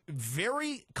for some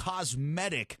very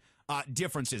cosmetic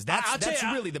differences. That's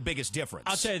really the biggest difference.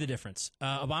 I'll tell you the difference.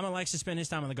 Obama likes to spend his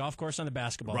time on the golf course, on the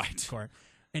basketball court.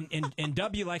 And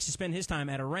W likes to spend his time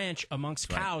at a ranch amongst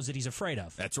cows that he's afraid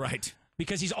of. That's right.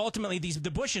 Because he's ultimately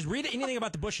the Bushes. Read anything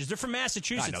about the Bushes. They're from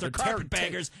Massachusetts. They're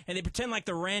carpetbaggers, and they pretend like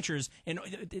they're ranchers, and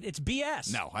it's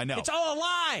BS. No, I know. It's all a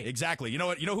lie. Exactly. You know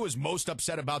what? You know who is most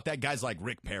upset about that? Guys like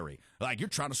Rick Perry. Like, you're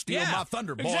trying to steal my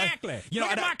thunder, boy. Exactly. Look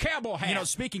at my cowboy hat.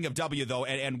 Speaking of W, though,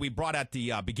 and we brought at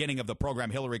the beginning of the program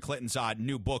Hillary Clinton's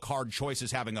new book, Hard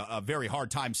Choices, having a very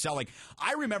hard time selling.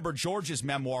 I remember George's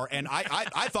memoir, and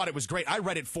I thought it was great. I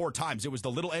read it 4 times. It was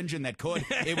The Little Engine That Could.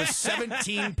 It was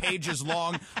 17 pages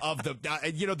long of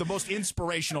the most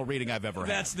inspirational reading I've ever had.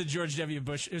 That's the George W.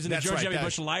 Bush. It was in the George W.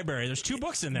 Bush library. There's 2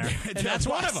 books in there, and that's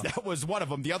one of them. That was one of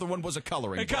them. The other one was a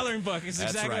coloring book. A coloring book. It's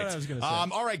exactly what I was going to say.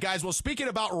 All right, guys. Well, speaking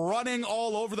about running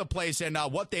all over the place, and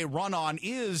what they run on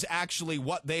is actually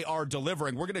what they are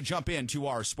delivering, we're going to jump into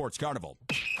our Sports Carnival.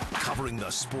 Covering the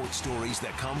sports stories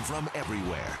that come from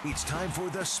everywhere. It's time for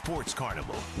the Sports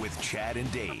Carnival with Chad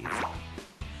and Dave.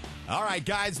 All right,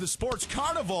 guys, the sports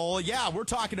carnival. Yeah, we're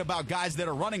talking about guys that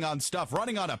are running on stuff,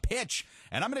 running on a pitch.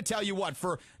 And I'm going to tell you what,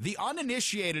 for the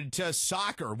uninitiated to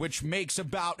soccer, which makes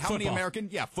about how many American?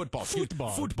 Yeah, football.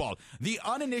 Football. The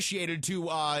uninitiated to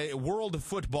world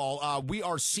football, we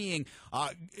are seeing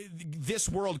this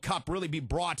World Cup really be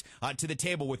brought to the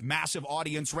table with massive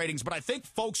audience ratings. But I think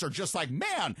folks are just like,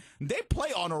 man, they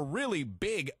play on a really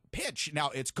big pitch.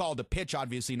 Now, it's called a pitch,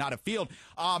 obviously, not a field.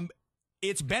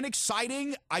 It's been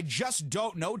exciting. I just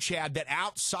don't know, Chad, that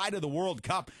outside of the World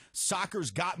Cup,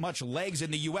 soccer's got much legs in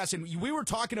the U.S. And we were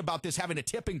talking about this having a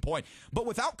tipping point, but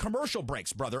without commercial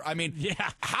breaks, brother. I mean,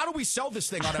 how do we sell this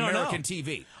thing on American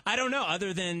TV? I don't know,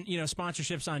 other than,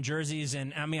 sponsorships on jerseys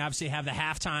and, obviously have the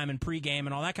halftime and pregame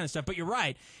and all that kind of stuff. But you're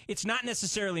right. It's not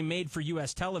necessarily made for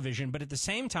U.S. television, but at the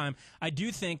same time, I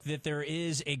do think that there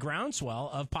is a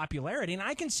groundswell of popularity, and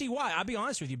I can see why. I'll be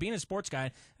honest with you. Being a sports guy,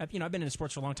 I've been in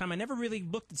sports for a long time. I never really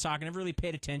looked at soccer, never really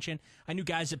paid attention. I knew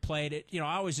guys that played it.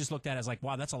 I always just looked at it as like,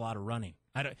 wow, that's a lot of running.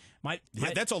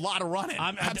 That's a lot of running.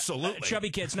 Absolutely. Chubby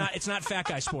kid. It's not fat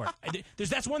guy sport.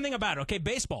 That's one thing about it. Okay,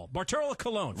 baseball. Bartolo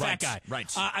Colon, fat guy.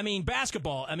 Right.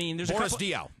 Basketball. There's Boris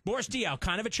Diaw. Boris Diaw,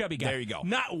 kind of a chubby guy. There you go.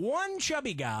 Not one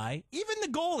chubby guy. Even the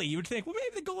goalie, you would think, well,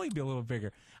 maybe the goalie would be a little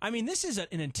bigger. This is an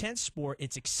intense sport.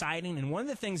 It's exciting, and one of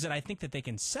the things that I think that they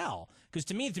can sell, because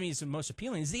to me, it's the most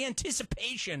appealing, is the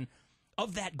anticipation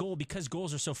of that goal, because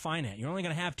goals are so finite. You're only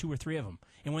going to have 2 or 3 of them.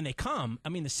 And when they come,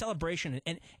 the celebration.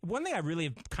 And one thing I really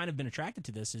have kind of been attracted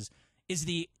to this is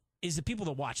the people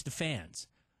that watch, the fans.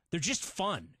 They're just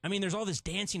fun. There's all this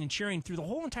dancing and cheering through the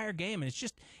whole entire game, and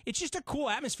it's just a cool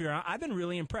atmosphere. I've been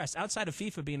really impressed. Outside of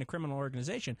FIFA being a criminal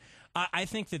organization, I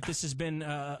think that this has been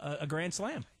a grand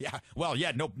slam. Yeah, well,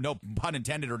 no pun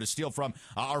intended, or to steal from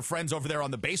our friends over there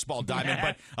on the baseball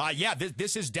diamond. But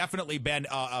this has definitely been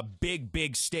a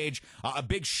big stage, a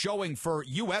big showing for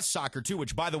U.S. soccer too,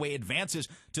 which, by the way, advances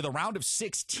to the round of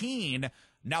 16.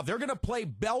 Now they're going to play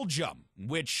Belgium,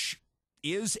 which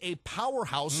is a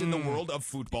powerhouse in the world of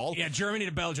football. Yeah, Germany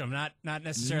to Belgium, not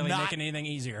necessarily making anything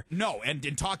easier. No,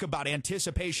 and talk about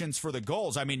anticipations for the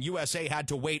goals. USA had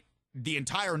to wait the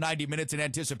entire 90 minutes in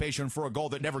anticipation for a goal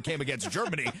that never came against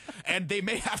Germany, and they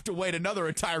may have to wait another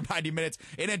entire 90 minutes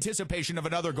in anticipation of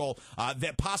another goal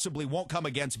that possibly won't come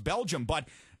against Belgium. But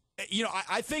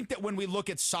I think that when we look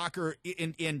at soccer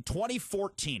in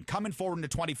 2014, coming forward into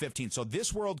 2015, so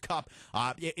this World Cup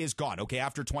is gone. Okay,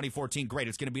 after 2014, great.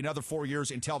 It's going to be another 4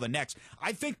 years until the next.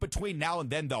 I think between now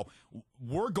and then, though,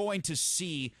 we're going to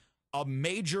see a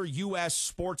major U.S.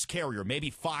 sports carrier, maybe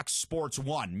Fox Sports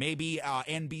 1, maybe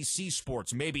NBC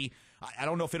Sports, maybe, I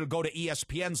don't know if it'll go to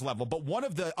ESPN's level, but one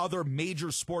of the other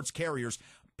major sports carriers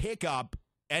pick up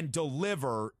and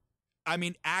deliver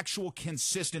actual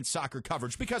consistent soccer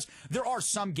coverage, because there are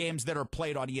some games that are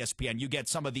played on ESPN. You get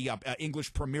some of the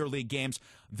English Premier League games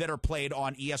that are played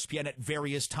on ESPN at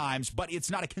various times, but it's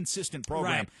not a consistent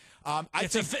program. Right.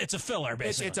 It's a filler,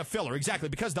 basically. It's a filler, exactly,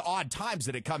 because the odd times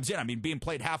that it comes in. Being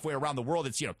played halfway around the world,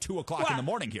 it's 2 o'clock in the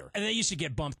morning here. And they used to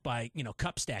get bumped by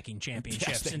cup stacking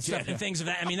championships and stuff and things of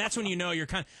that. That's when you're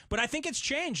kind of. But I think it's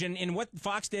changed, and what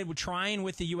Fox did with trying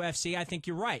with the UFC, I think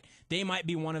you're right. They might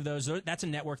be one of those. That's a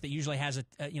network that usually has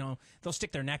they'll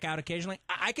stick their neck out occasionally.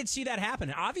 I could see that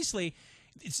happen. Obviously,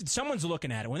 someone's looking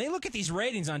at it. When they look at these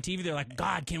ratings on TV, they're like,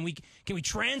 God, can we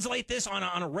translate this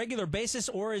on a regular basis,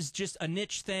 or is just a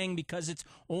niche thing because it's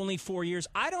only 4 years?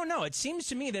 I don't know. It seems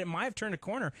to me that it might have turned a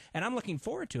corner, and I'm looking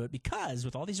forward to it, because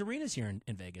with all these arenas here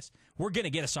in Vegas, we're going to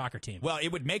get a soccer team. Well,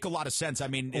 it would make a lot of sense. Or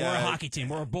a hockey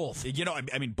team, or both.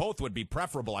 Both would be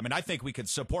preferable. I think we could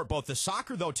support both. The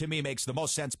soccer, though, to me makes the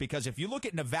most sense, because if you look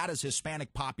at Nevada's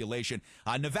Hispanic population,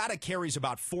 Nevada carries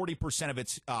about 40% of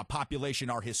its population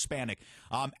are Hispanic.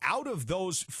 Out of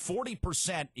those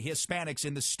 40% Hispanics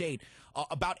in the state,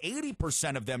 about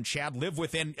 80% of them, Chad, live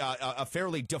within a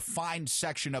fairly defined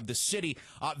section of the city,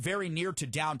 very near to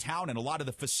downtown, and a lot of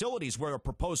the facilities where a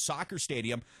proposed soccer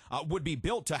stadium would be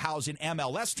built to house an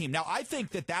MLS team. Now, I think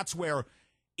that that's where,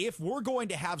 if we're going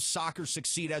to have soccer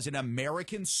succeed as an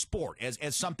American sport,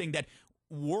 as something that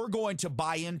we're going to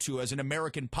buy into as an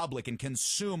American public and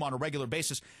consume on a regular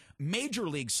basis, Major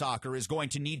League Soccer is going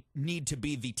to need to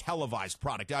be the televised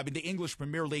product. The English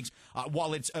Premier Leagues,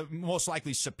 while it's most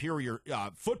likely superior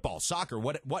football, soccer,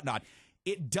 whatnot,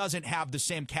 it doesn't have the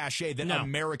same cachet that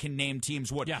American name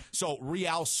teams would. Yeah. So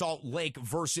Real Salt Lake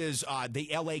versus the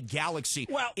LA Galaxy,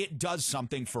 it does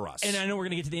something for us. And I know we're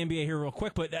going to get to the NBA here real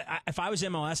quick, but if I was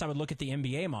MLS, I would look at the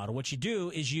NBA model. What you do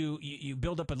is you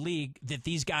build up a league that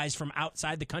these guys from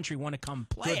outside the country want to come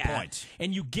play Good at. point.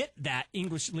 And you get that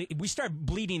English league. We start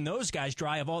bleeding those guys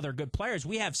dry of all their good players.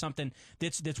 We have something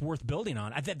that's worth building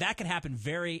on. That could happen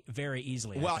very, very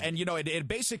easily. Well, and it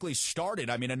basically started,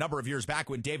 a number of years back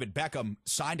when David Beckham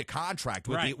signed a contract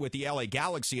with the LA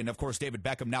Galaxy, and of course David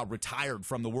Beckham now retired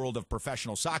from the world of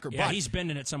professional soccer. Yeah, but he's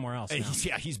bending it somewhere else now.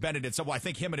 Yeah, he's bending it somewhere. I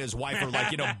think him and his wife are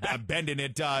like, bending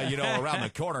it, around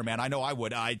the corner, man. I know I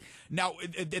would. Now,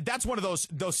 that's one of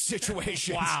those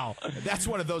situations. Wow. That's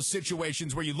one of those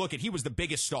situations where you look at, he was the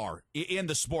biggest star in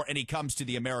the sport, and he comes to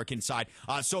the American side.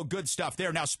 So good stuff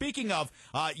there. Now, speaking of,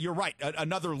 you're right,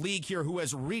 another league here who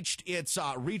has reached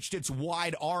its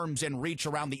wide arms and reach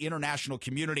around the international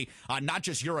community, not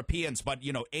just Europeans, but,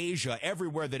 Asia,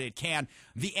 everywhere that it can.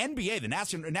 The NBA,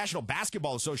 the National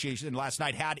Basketball Association, last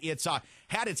night had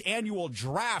its annual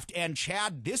draft. And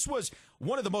Chad, this was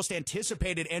one of the most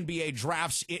anticipated NBA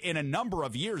drafts in a number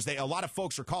of years. A lot of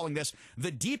folks are calling this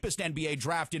the deepest NBA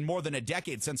draft in more than a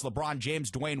decade, since LeBron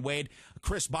James, Dwayne Wade,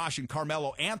 Chris Bosh, and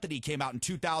Carmelo Anthony came out in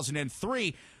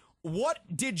 2003. What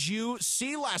did you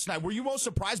see last night? Were you most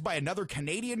surprised by another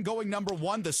Canadian going number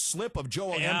one, the slip of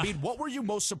Joel Embiid? What were you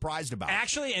most surprised about?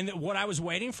 Actually, and what I was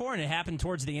waiting for, and it happened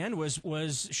towards the end, was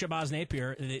Shabazz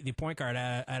Napier, the point guard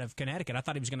out of Connecticut. I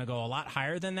thought he was going to go a lot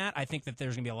higher than that. I think that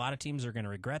there's going to be a lot of teams that are going to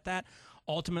regret that.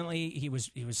 Ultimately, he was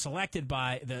selected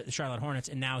by the Charlotte Hornets,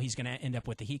 and now he's going to end up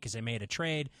with the Heat because they made a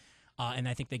trade. And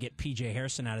I think they get P.J.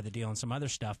 Harrison out of the deal and some other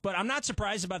stuff. But I'm not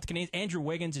surprised about the Canadians. Andrew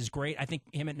Wiggins is great. I think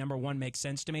him at number one makes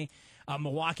sense to me.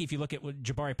 Milwaukee, if you look at what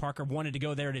Jabari Parker wanted to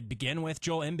go there to begin with.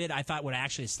 Joel Embiid, I thought would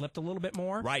actually have slipped a little bit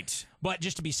more. Right. But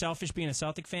just to be selfish, being a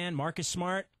Celtic fan, Marcus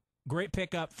Smart, great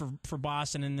pickup for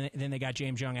Boston. And then they got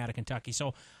James Young out of Kentucky.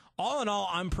 So all in all,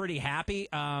 I'm pretty happy.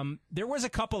 There was a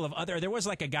couple of there was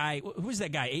like a guy, who's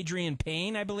that guy? Adrian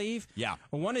Payne, I believe. Yeah.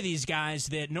 One of these guys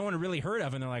that no one really heard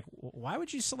of, and they're like, why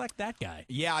would you select that guy?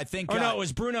 Yeah, I think. Or no, it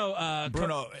was Bruno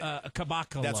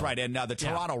Caboclo. That's right. And the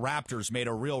Toronto Raptors made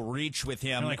a real reach with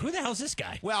him. They're like, who the hell's this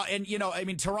guy? Well, and,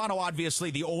 Toronto,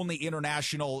 obviously the only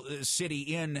international city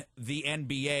in the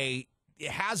NBA, it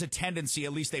has a tendency,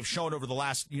 at least they've shown over the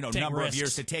last number of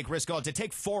years, to take risks, to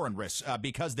take foreign risks,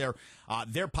 because their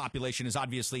population is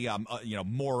obviously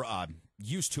more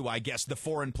used to, I guess, the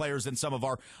foreign players than some of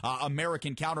our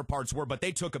American counterparts were. But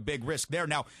they took a big risk there.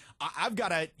 Now, I've got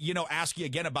to ask you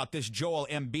again about this Joel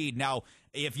Embiid. Now,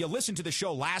 if you listened to the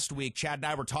show last week, Chad and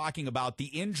I were talking about the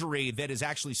injury that has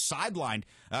actually sidelined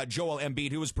Joel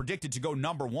Embiid, who was predicted to go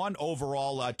number one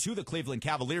overall to the Cleveland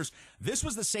Cavaliers. This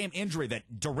was the same injury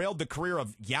that derailed the career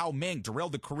of Yao Ming,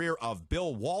 derailed the career of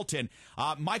Bill Walton.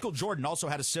 Michael Jordan also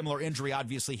had a similar injury.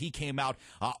 Obviously, he came out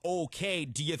okay.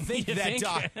 Do you think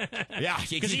yeah,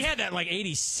 because he had that like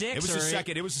 86. It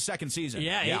was the second season.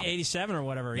 Yeah, 87 or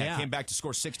whatever. Yeah, came back to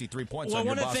score 63 points on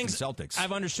your one of the Boston things Celtics.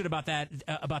 I've understood about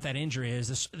that injury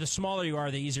is the smaller you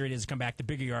are, the easier it is to come back. The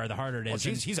bigger you are, the harder it is.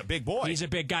 Well, he's a big boy. He's a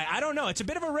big guy. I don't know. It's a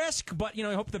bit of a risk, but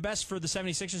I hope the best for the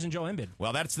 76ers and Joel Embiid.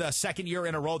 Well, that's the second year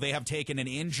in a row they have taken an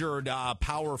injured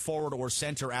power forward or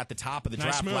center at the top of the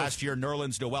draft last year,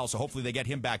 Nerlens Noel. So hopefully they get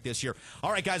him back this year.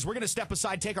 All right, guys, we're going to step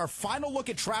aside, take our final look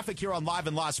at traffic here on Live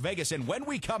in Las Vegas. And when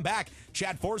we come back,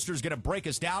 Chad Forster is going to break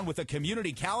us down with a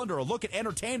community calendar, a look at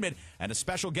entertainment, and a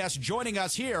special guest joining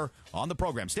us here on the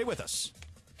program. Stay with us.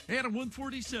 At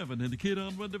 147 in the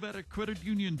Kid-on-One Nevada Credit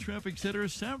Union Traffic Center,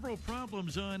 several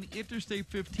problems on Interstate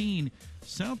 15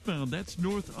 southbound. That's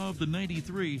north of the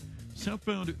 93.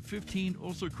 Southbound 15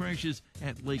 also crashes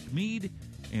at Lake Mead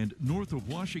and north of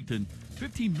Washington.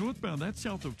 15 northbound, that's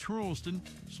south of Charleston,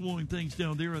 slowing things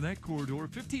down there in that corridor.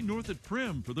 15 north at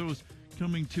Primm for those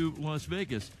coming to Las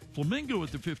Vegas. Flamingo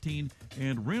at the 15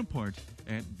 and Rampart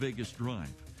at Vegas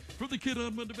Drive. From the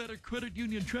Kid-on-One Nevada Credit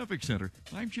Union Traffic Center,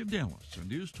 I'm Jim Dallas on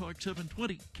News Talk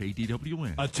 720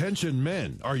 KDWN. Attention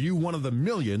men, are you one of the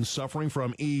millions suffering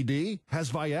from ED?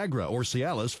 Has Viagra or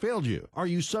Cialis failed you? Are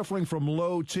you suffering from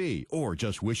low T or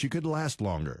just wish you could last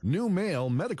longer? New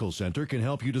Male Medical Center can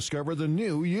help you discover the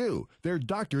new you. Their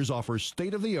doctors offer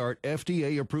state-of-the-art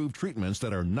FDA-approved treatments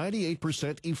that are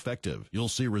 98% effective. You'll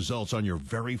see results on your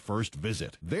very first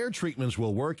visit. Their treatments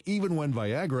will work even when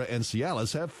Viagra and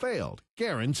Cialis have failed.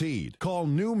 Guaranteed. Call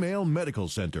New Mail Medical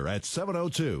Center at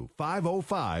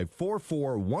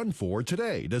 702-505-4414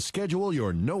 today to schedule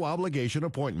your no-obligation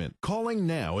appointment. Calling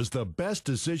now is the best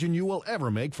decision you will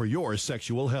ever make for your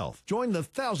sexual health. Join the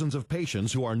thousands of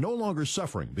patients who are no longer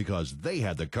suffering because they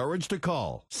had the courage to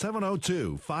call.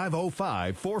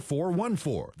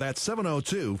 702-505-4414. That's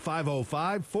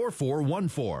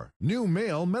 702-505-4414. New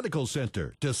Mail Medical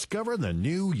Center. Discover the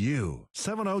new you.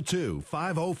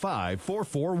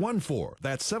 702-505-4414.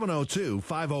 That's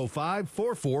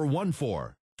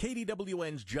 702-505-4414.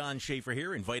 KDWN's John Schaefer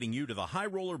here, inviting you to the High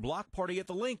Roller Block Party at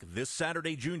the Link this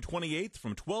Saturday, June 28th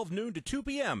from 12 noon to 2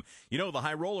 p.m. You know, the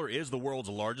High Roller is the world's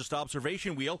largest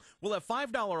observation wheel. We'll have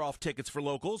 $5 off tickets for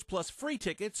locals, plus free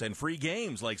tickets and free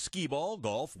games like skee ball,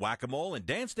 golf, whack-a-mole, and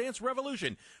Dance Dance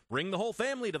Revolution. Bring the whole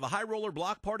family to the High Roller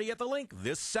Block Party at the Link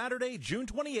this Saturday, June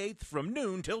 28th from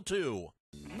noon till 2.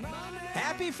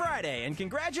 Happy Friday, and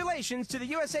congratulations to the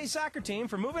USA soccer team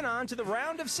for moving on to the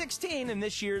round of 16 in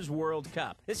this year's World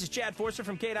Cup. This is Chad Forster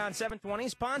from KDWN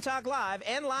 720's Pawn Talk Live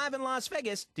and live in Las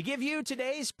Vegas to give you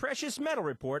today's Precious Metal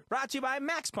Report, brought to you by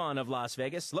Max Pawn of Las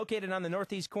Vegas, located on the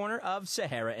northeast corner of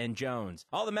Sahara and Jones.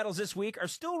 All the metals this week are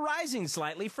still rising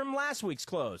slightly from last week's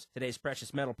close. Today's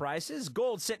precious metal prices: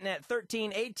 gold sitting at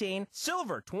 $13.18,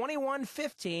 silver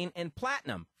 $21.15, and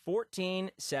platinum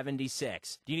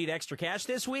 $14.76. Do you need extra cash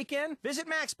this weekend? Visit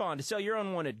Max Pawn to sell your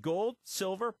unwanted gold,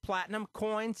 silver, platinum,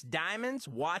 coins, diamonds,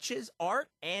 watches, art,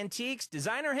 antiques,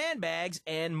 designer handbags,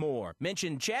 and more.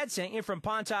 Mention Chad sent you from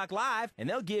Pawn Talk Live, and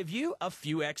they'll give you a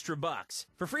few extra bucks.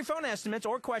 For free phone estimates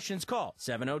or questions, call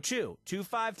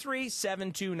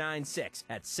 702-253-7296.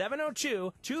 That's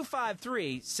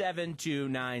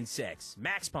 702-253-7296.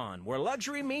 Max Pawn, where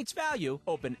luxury meets value,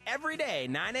 open every day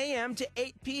 9 a.m. to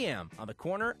 8 p.m. on the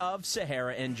corner of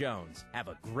Sahara and Jones. Have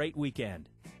a great weekend.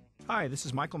 Hi, this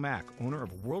is Michael Mack, owner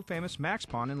of world-famous Max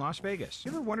Pawn in Las Vegas.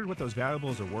 You ever wondered what those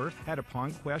valuables are worth? Had a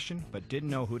pawn question but didn't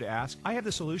know who to ask? I have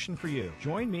the solution for you.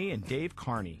 Join me and Dave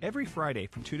Carney every Friday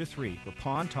from 2 to 3 for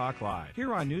Pawn Talk Live,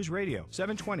 here on News Radio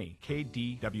 720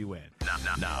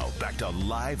 KDWN. Now, back to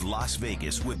Live Las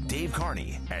Vegas with Dave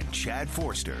Carney and Chad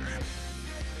Forster.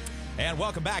 And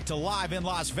welcome back to Live in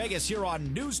Las Vegas here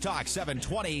on News Talk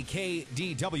 720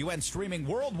 KDWN, streaming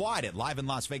worldwide at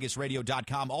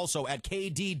liveinlasvegasradio.com, also at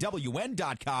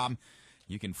KDWN.com.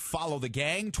 You can follow the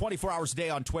gang 24 hours a day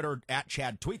on Twitter at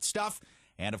Chad Tweet Stuff.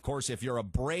 And, of course, if you're a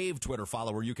brave Twitter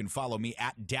follower, you can follow me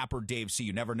at Dapper Dave C.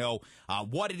 You never know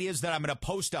what it is that I'm going to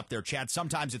post up there, Chad.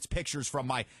 Sometimes it's pictures from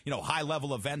my,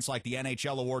 high-level events like the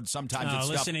NHL Awards. Sometimes it's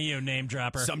listen to you, name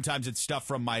dropper. Sometimes it's stuff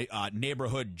from my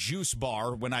neighborhood juice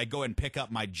bar when I go and pick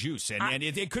up my juice. And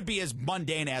it could be as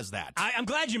mundane as that. I'm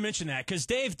glad you mentioned that, because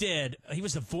Dave did. He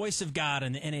was the voice of God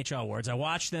in the NHL Awards. I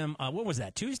watched them, what was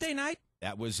that, Tuesday night?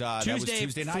 That was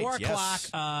Tuesday night, 4 o'clock, yes.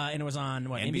 And it was on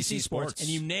NBC Sports, and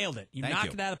you nailed it. You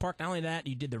knocked it out of the park. Not only that,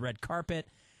 you did the red carpet.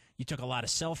 You took a lot of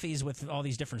selfies with all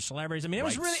these different celebrities. I mean,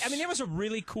 it was a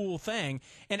really cool thing.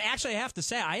 And actually, I have to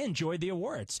say, I enjoyed the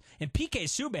awards. And PK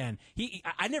Subban,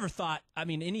 I never thought,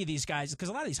 any of these guys, because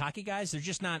a lot of these hockey guys, they're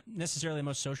just not necessarily the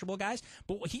most sociable guys.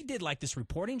 But he did like this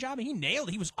reporting job, and he nailed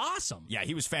it. He was awesome. Yeah,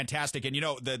 he was fantastic. And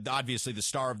obviously the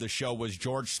star of the show was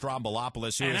George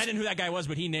Stroumboulopoulos. And I didn't know who that guy was,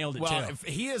 but he nailed it too. Well,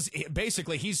 he's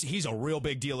a real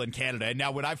big deal in Canada. And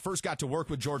now, when I first got to work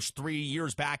with George 3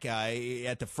 years back,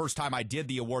 at the first time I did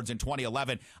the awards in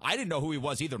 2011, I didn't know who he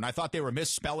was either, and I thought they were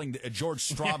misspelling George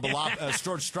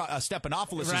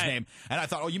Stephanopoulos' name, and I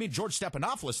thought, oh, you mean George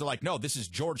Stephanopoulos? They're like, no, this is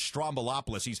George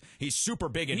Stroumboulopoulos. He's super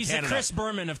big in Canada. He's the Chris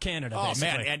Berman of Canada,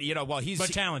 basically. Man, and he's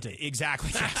but talented.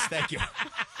 Exactly. Yes, thank you.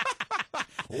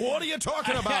 What are you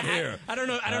talking about here? I don't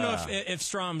know if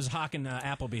Strom's hawking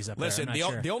Applebee's up there. Listen,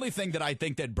 the only thing that I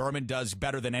think that Berman does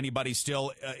better than anybody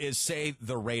still is say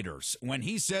the Raiders. When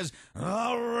he says,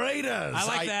 Raiders. I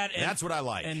like that. That's what I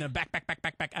like. And the back,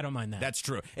 I don't mind that. That's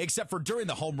true. Except for during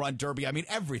the home run derby. I mean,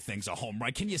 everything's a home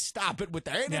run. Can you stop it with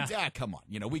that? Come on.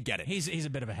 We get it. He's a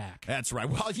bit of a hack. That's right.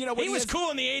 Well, he was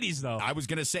cool in the 80s, though. I was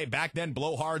going to say, back then,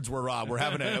 blowhards were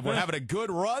having a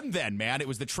good run then, man. It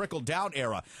was the trickle-down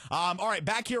era. All right,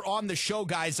 back here on the show,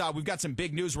 guys, we've got some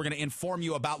big news we're going to inform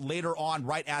you about later on,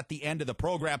 right at the end of the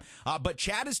program. But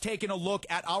Chad has taken a look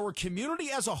at our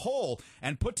community as a whole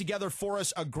and put together for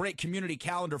us a great community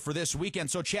calendar for this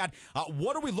weekend. So, Chad,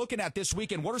 what are we looking at this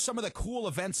weekend? What are some of the cool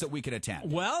events that we can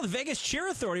attend? Well, the Vegas Cheer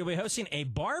Authority will be hosting a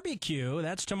barbecue.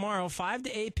 That's tomorrow, 5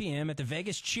 to 8 p.m. at the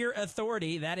Vegas Cheer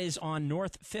Authority. That is on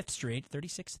North 5th Street,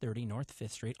 3630 North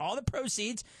 5th Street. All the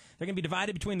proceeds, they're going to be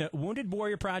divided between the Wounded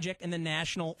Warrior Project and the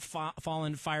National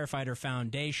Fallen Firefighter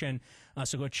Foundation.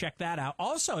 So go check that out.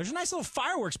 Also, there's a nice little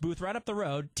fireworks booth right up the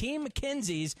road. Team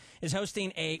McKinsey's is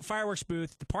hosting a fireworks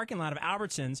booth at the parking lot of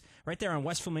Albertsons right there on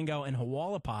West Flamingo and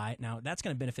Hualapai. Now, that's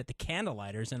going to benefit the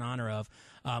candlelighters in honor of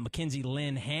Mackenzie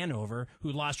Lynn Hanover,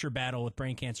 who lost her battle with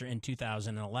brain cancer in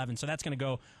 2011. So that's going to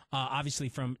go, obviously,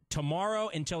 from tomorrow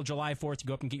until July 4th to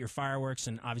go up and get your fireworks,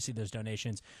 and obviously those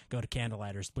donations go to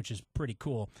candlelighters, which is pretty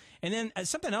cool. And then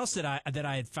something else that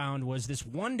I had found was this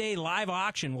one-day live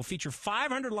auction will feature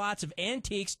 500 lots of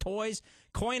antiques, toys,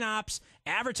 coin ops,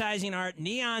 advertising art,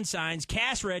 neon signs,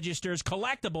 cash registers,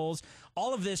 collectibles,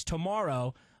 all of this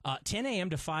tomorrow, 10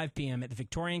 a.m. to 5 p.m. at the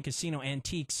Victorian Casino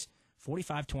Antiques,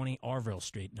 4520 Arville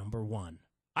Street, number 1.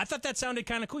 I thought that sounded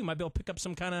kind of cool. You might be able to pick up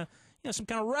some kind of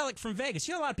relic from Vegas.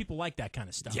 You know, a lot of people like that kind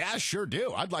of stuff. Yeah, sure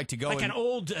do. I'd like to go. Like an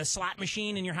old slot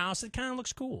machine in your house. It kind of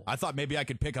looks cool. I thought maybe I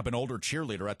could pick up an older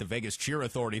cheerleader at the Vegas Cheer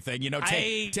Authority thing. You know,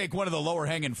 take one of the lower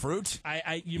hanging fruit.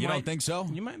 You don't think so?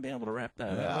 You might be able to wrap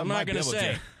that up. Yeah, I'm not going to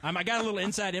say. I got a little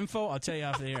inside info. I'll tell you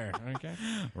off the air. Okay.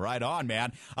 Right on,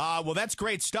 man. Well, that's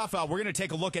great stuff. We're going to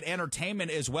take a look at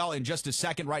entertainment as well in just a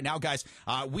second. Right now, guys,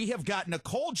 we have got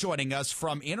Nicole joining us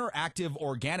from Interactive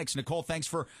Organics. Nicole, thanks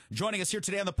for joining us here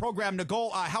today on the program. Nicole,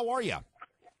 how are you?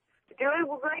 Doing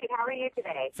great. How are you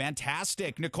today?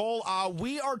 Fantastic. Nicole,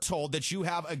 we are told that you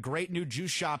have a great new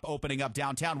juice shop opening up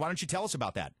downtown. Why don't you tell us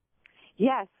about that?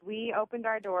 Yes, we opened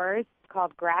our doors. It's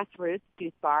called Grassroots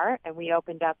Juice Bar, and we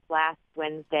opened up last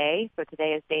Wednesday, so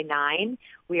today is day 9.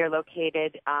 We are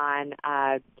located on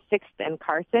 6th and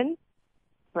Carson,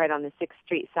 right on the 6th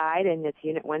Street side, and it's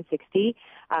Unit 160.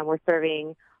 We're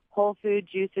serving whole food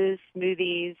juices,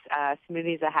 smoothies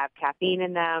that have caffeine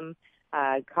in them,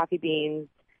 coffee beans,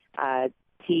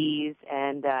 teas,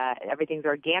 and everything's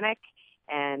organic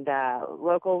and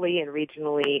locally and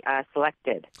regionally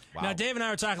selected. Wow. Now, Dave and I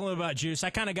were talking a little about juice. I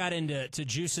kind of got into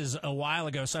juices a while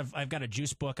ago, so I've got a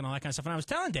juice book and all that kind of stuff. And I was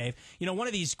telling Dave, you know, one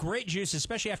of these great juices,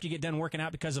 especially after you get done working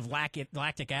out because of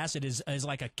lactic acid, is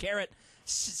like a carrot,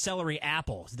 celery,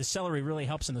 apple. The celery really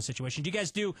helps in the situation. Do you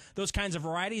guys do those kinds of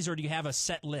varieties, or do you have a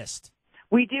set list?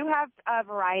 We do have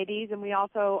varieties, and we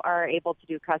also are able to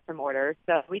do custom orders.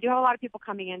 So we do have a lot of people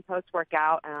coming in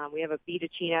post-workout. We have a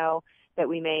beetachino that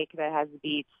we make that has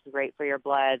beets, great for your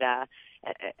blood.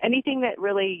 Anything that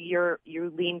really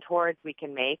you lean towards, we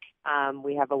can make.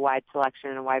 We have a wide selection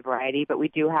and a wide variety, but we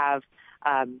do have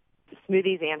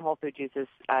smoothies and whole food juices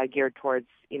geared towards,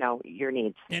 your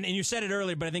needs. And you said it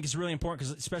earlier, but I think it's really important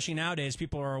because especially nowadays,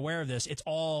 people are aware of this. It's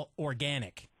all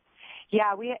organic.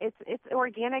 Yeah, it's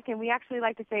organic, and we actually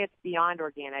like to say it's beyond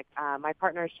organic. My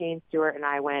partner Shane Stewart and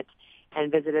I went and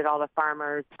visited all the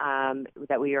farmers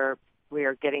that we are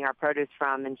getting our produce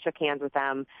from, and shook hands with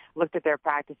them, looked at their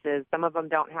practices. Some of them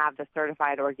don't have the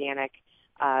certified organic,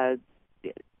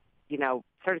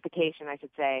 certification, I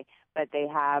should say, but they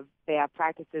have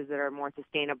practices that are more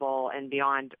sustainable and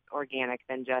beyond organic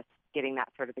than just getting that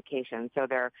certification. So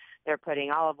they're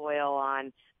putting olive oil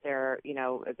on. They're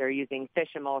using fish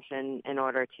emulsion in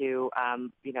order to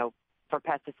for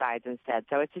pesticides instead.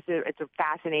 So it's a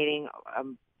fascinating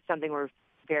something we're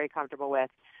very comfortable with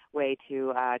way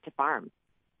to farm.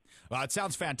 Well, it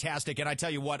sounds fantastic, and I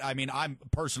tell you what, I mean, I'm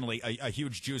personally a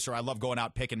huge juicer. I love going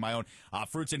out picking my own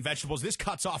fruits and vegetables. This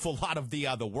cuts off a lot of the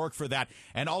work for that,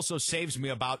 and also saves me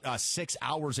about 6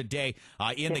 hours a day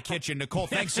in the kitchen. Nicole,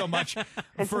 thanks so much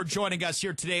for joining us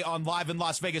here today on Live in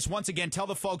Las Vegas. Once again, tell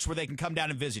the folks where they can come down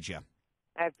and visit you.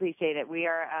 I appreciate it. We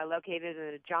are located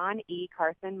in the John E.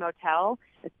 Carson Motel.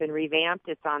 It's been revamped.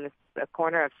 It's on the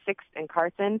corner of 6th and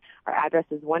Carson. Our address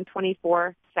is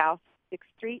 124 South 6th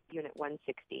Street, Unit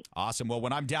 160. Awesome. Well,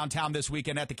 when I'm downtown this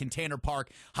weekend at the Container Park,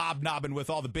 hobnobbing with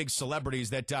all the big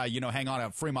celebrities that hang on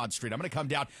at Fremont Street, I'm going to come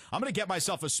down. I'm going to get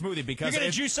myself a smoothie because you're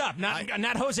going to juice up,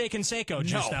 not Jose Canseco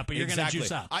juiced up, but you're going to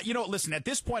juice up. Listen, at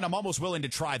this point, I'm almost willing to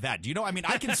try that. Do you know? I mean,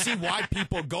 I can see why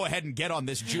people go ahead and get on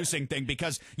this juicing thing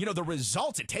because the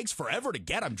results. It takes forever to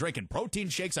get. I'm drinking protein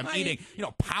shakes. I'm eating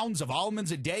pounds of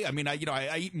almonds a day. I mean,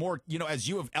 I eat more. As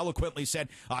you have eloquently said,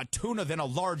 tuna than a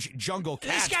large jungle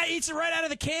cat. This guy eats it right out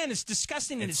of the can. It's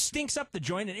disgusting, and it stinks up the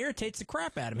joint and irritates the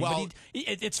crap out of me. Well, but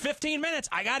it's 15 minutes.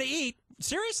 I got to eat.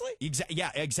 Seriously?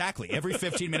 Yeah, exactly. Every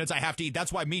 15 minutes I have to eat.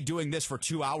 That's why me doing this for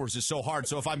 2 hours is so hard.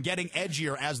 So if I'm getting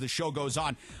edgier as the show goes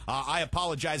on, I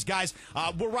apologize. Guys,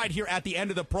 we're right here at the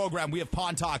end of the program. We have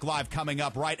Pawn Talk Live coming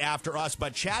up right after us.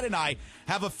 But Chad and I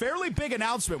have a fairly big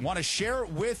announcement. Want to share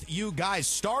with you guys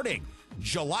starting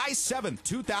July 7th,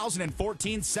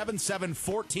 2014,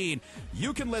 7/7/14.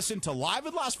 You can listen to Live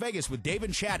in Las Vegas with Dave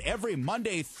and Chad every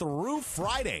Monday through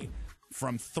Friday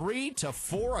from 3 to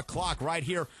 4 o'clock right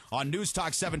here on News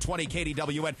Talk 720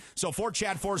 KDWN. So for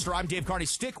Chad Forster, I'm Dave Carney.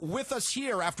 Stick with us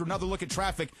here after another look at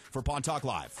traffic for Pawn Talk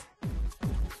Live.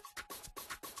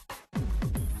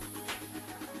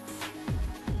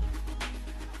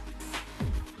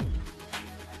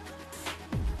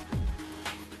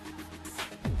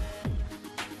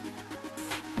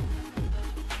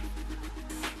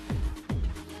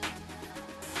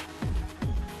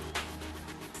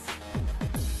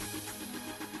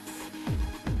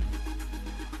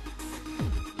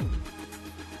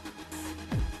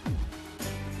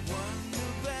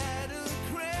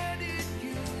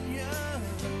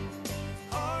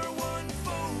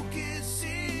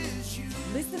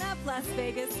 Listen up, Las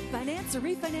Vegas. Finance or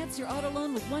refinance your auto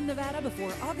loan with One Nevada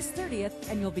before August 30th,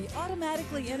 and you'll be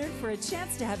automatically entered for a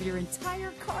chance to have your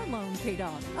entire car loan paid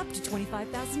off, up to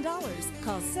 $25,000.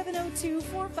 Call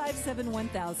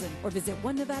 702-457-1000 or visit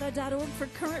onenevada.org for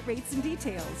current rates and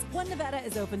details. One Nevada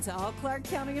is open to all Clark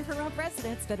County and Huron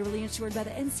residents, federally insured by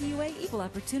the NCUA Equal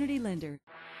Opportunity Lender.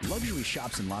 Luxury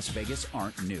shops in Las Vegas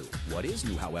aren't new. What is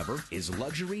new, however, is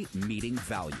luxury meeting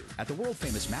value. At the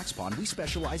world-famous Max Pawn, we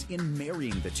specialize in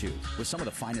marrying the two. With some of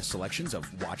the finest selections of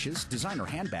watches, designer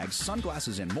handbags,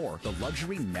 sunglasses, and more, the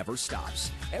luxury never stops.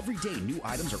 Every day, new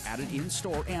items are added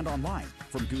in-store and online.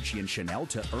 From Gucci and Chanel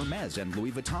to Hermes and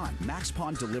Louis Vuitton, Max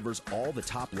Pawn delivers all the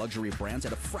top luxury brands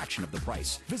at a fraction of the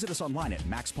price. Visit us online at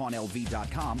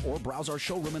maxpawnlv.com or browse our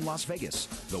showroom in Las Vegas.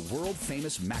 The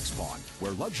world-famous Max Pawn,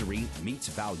 where luxury meets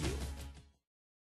value.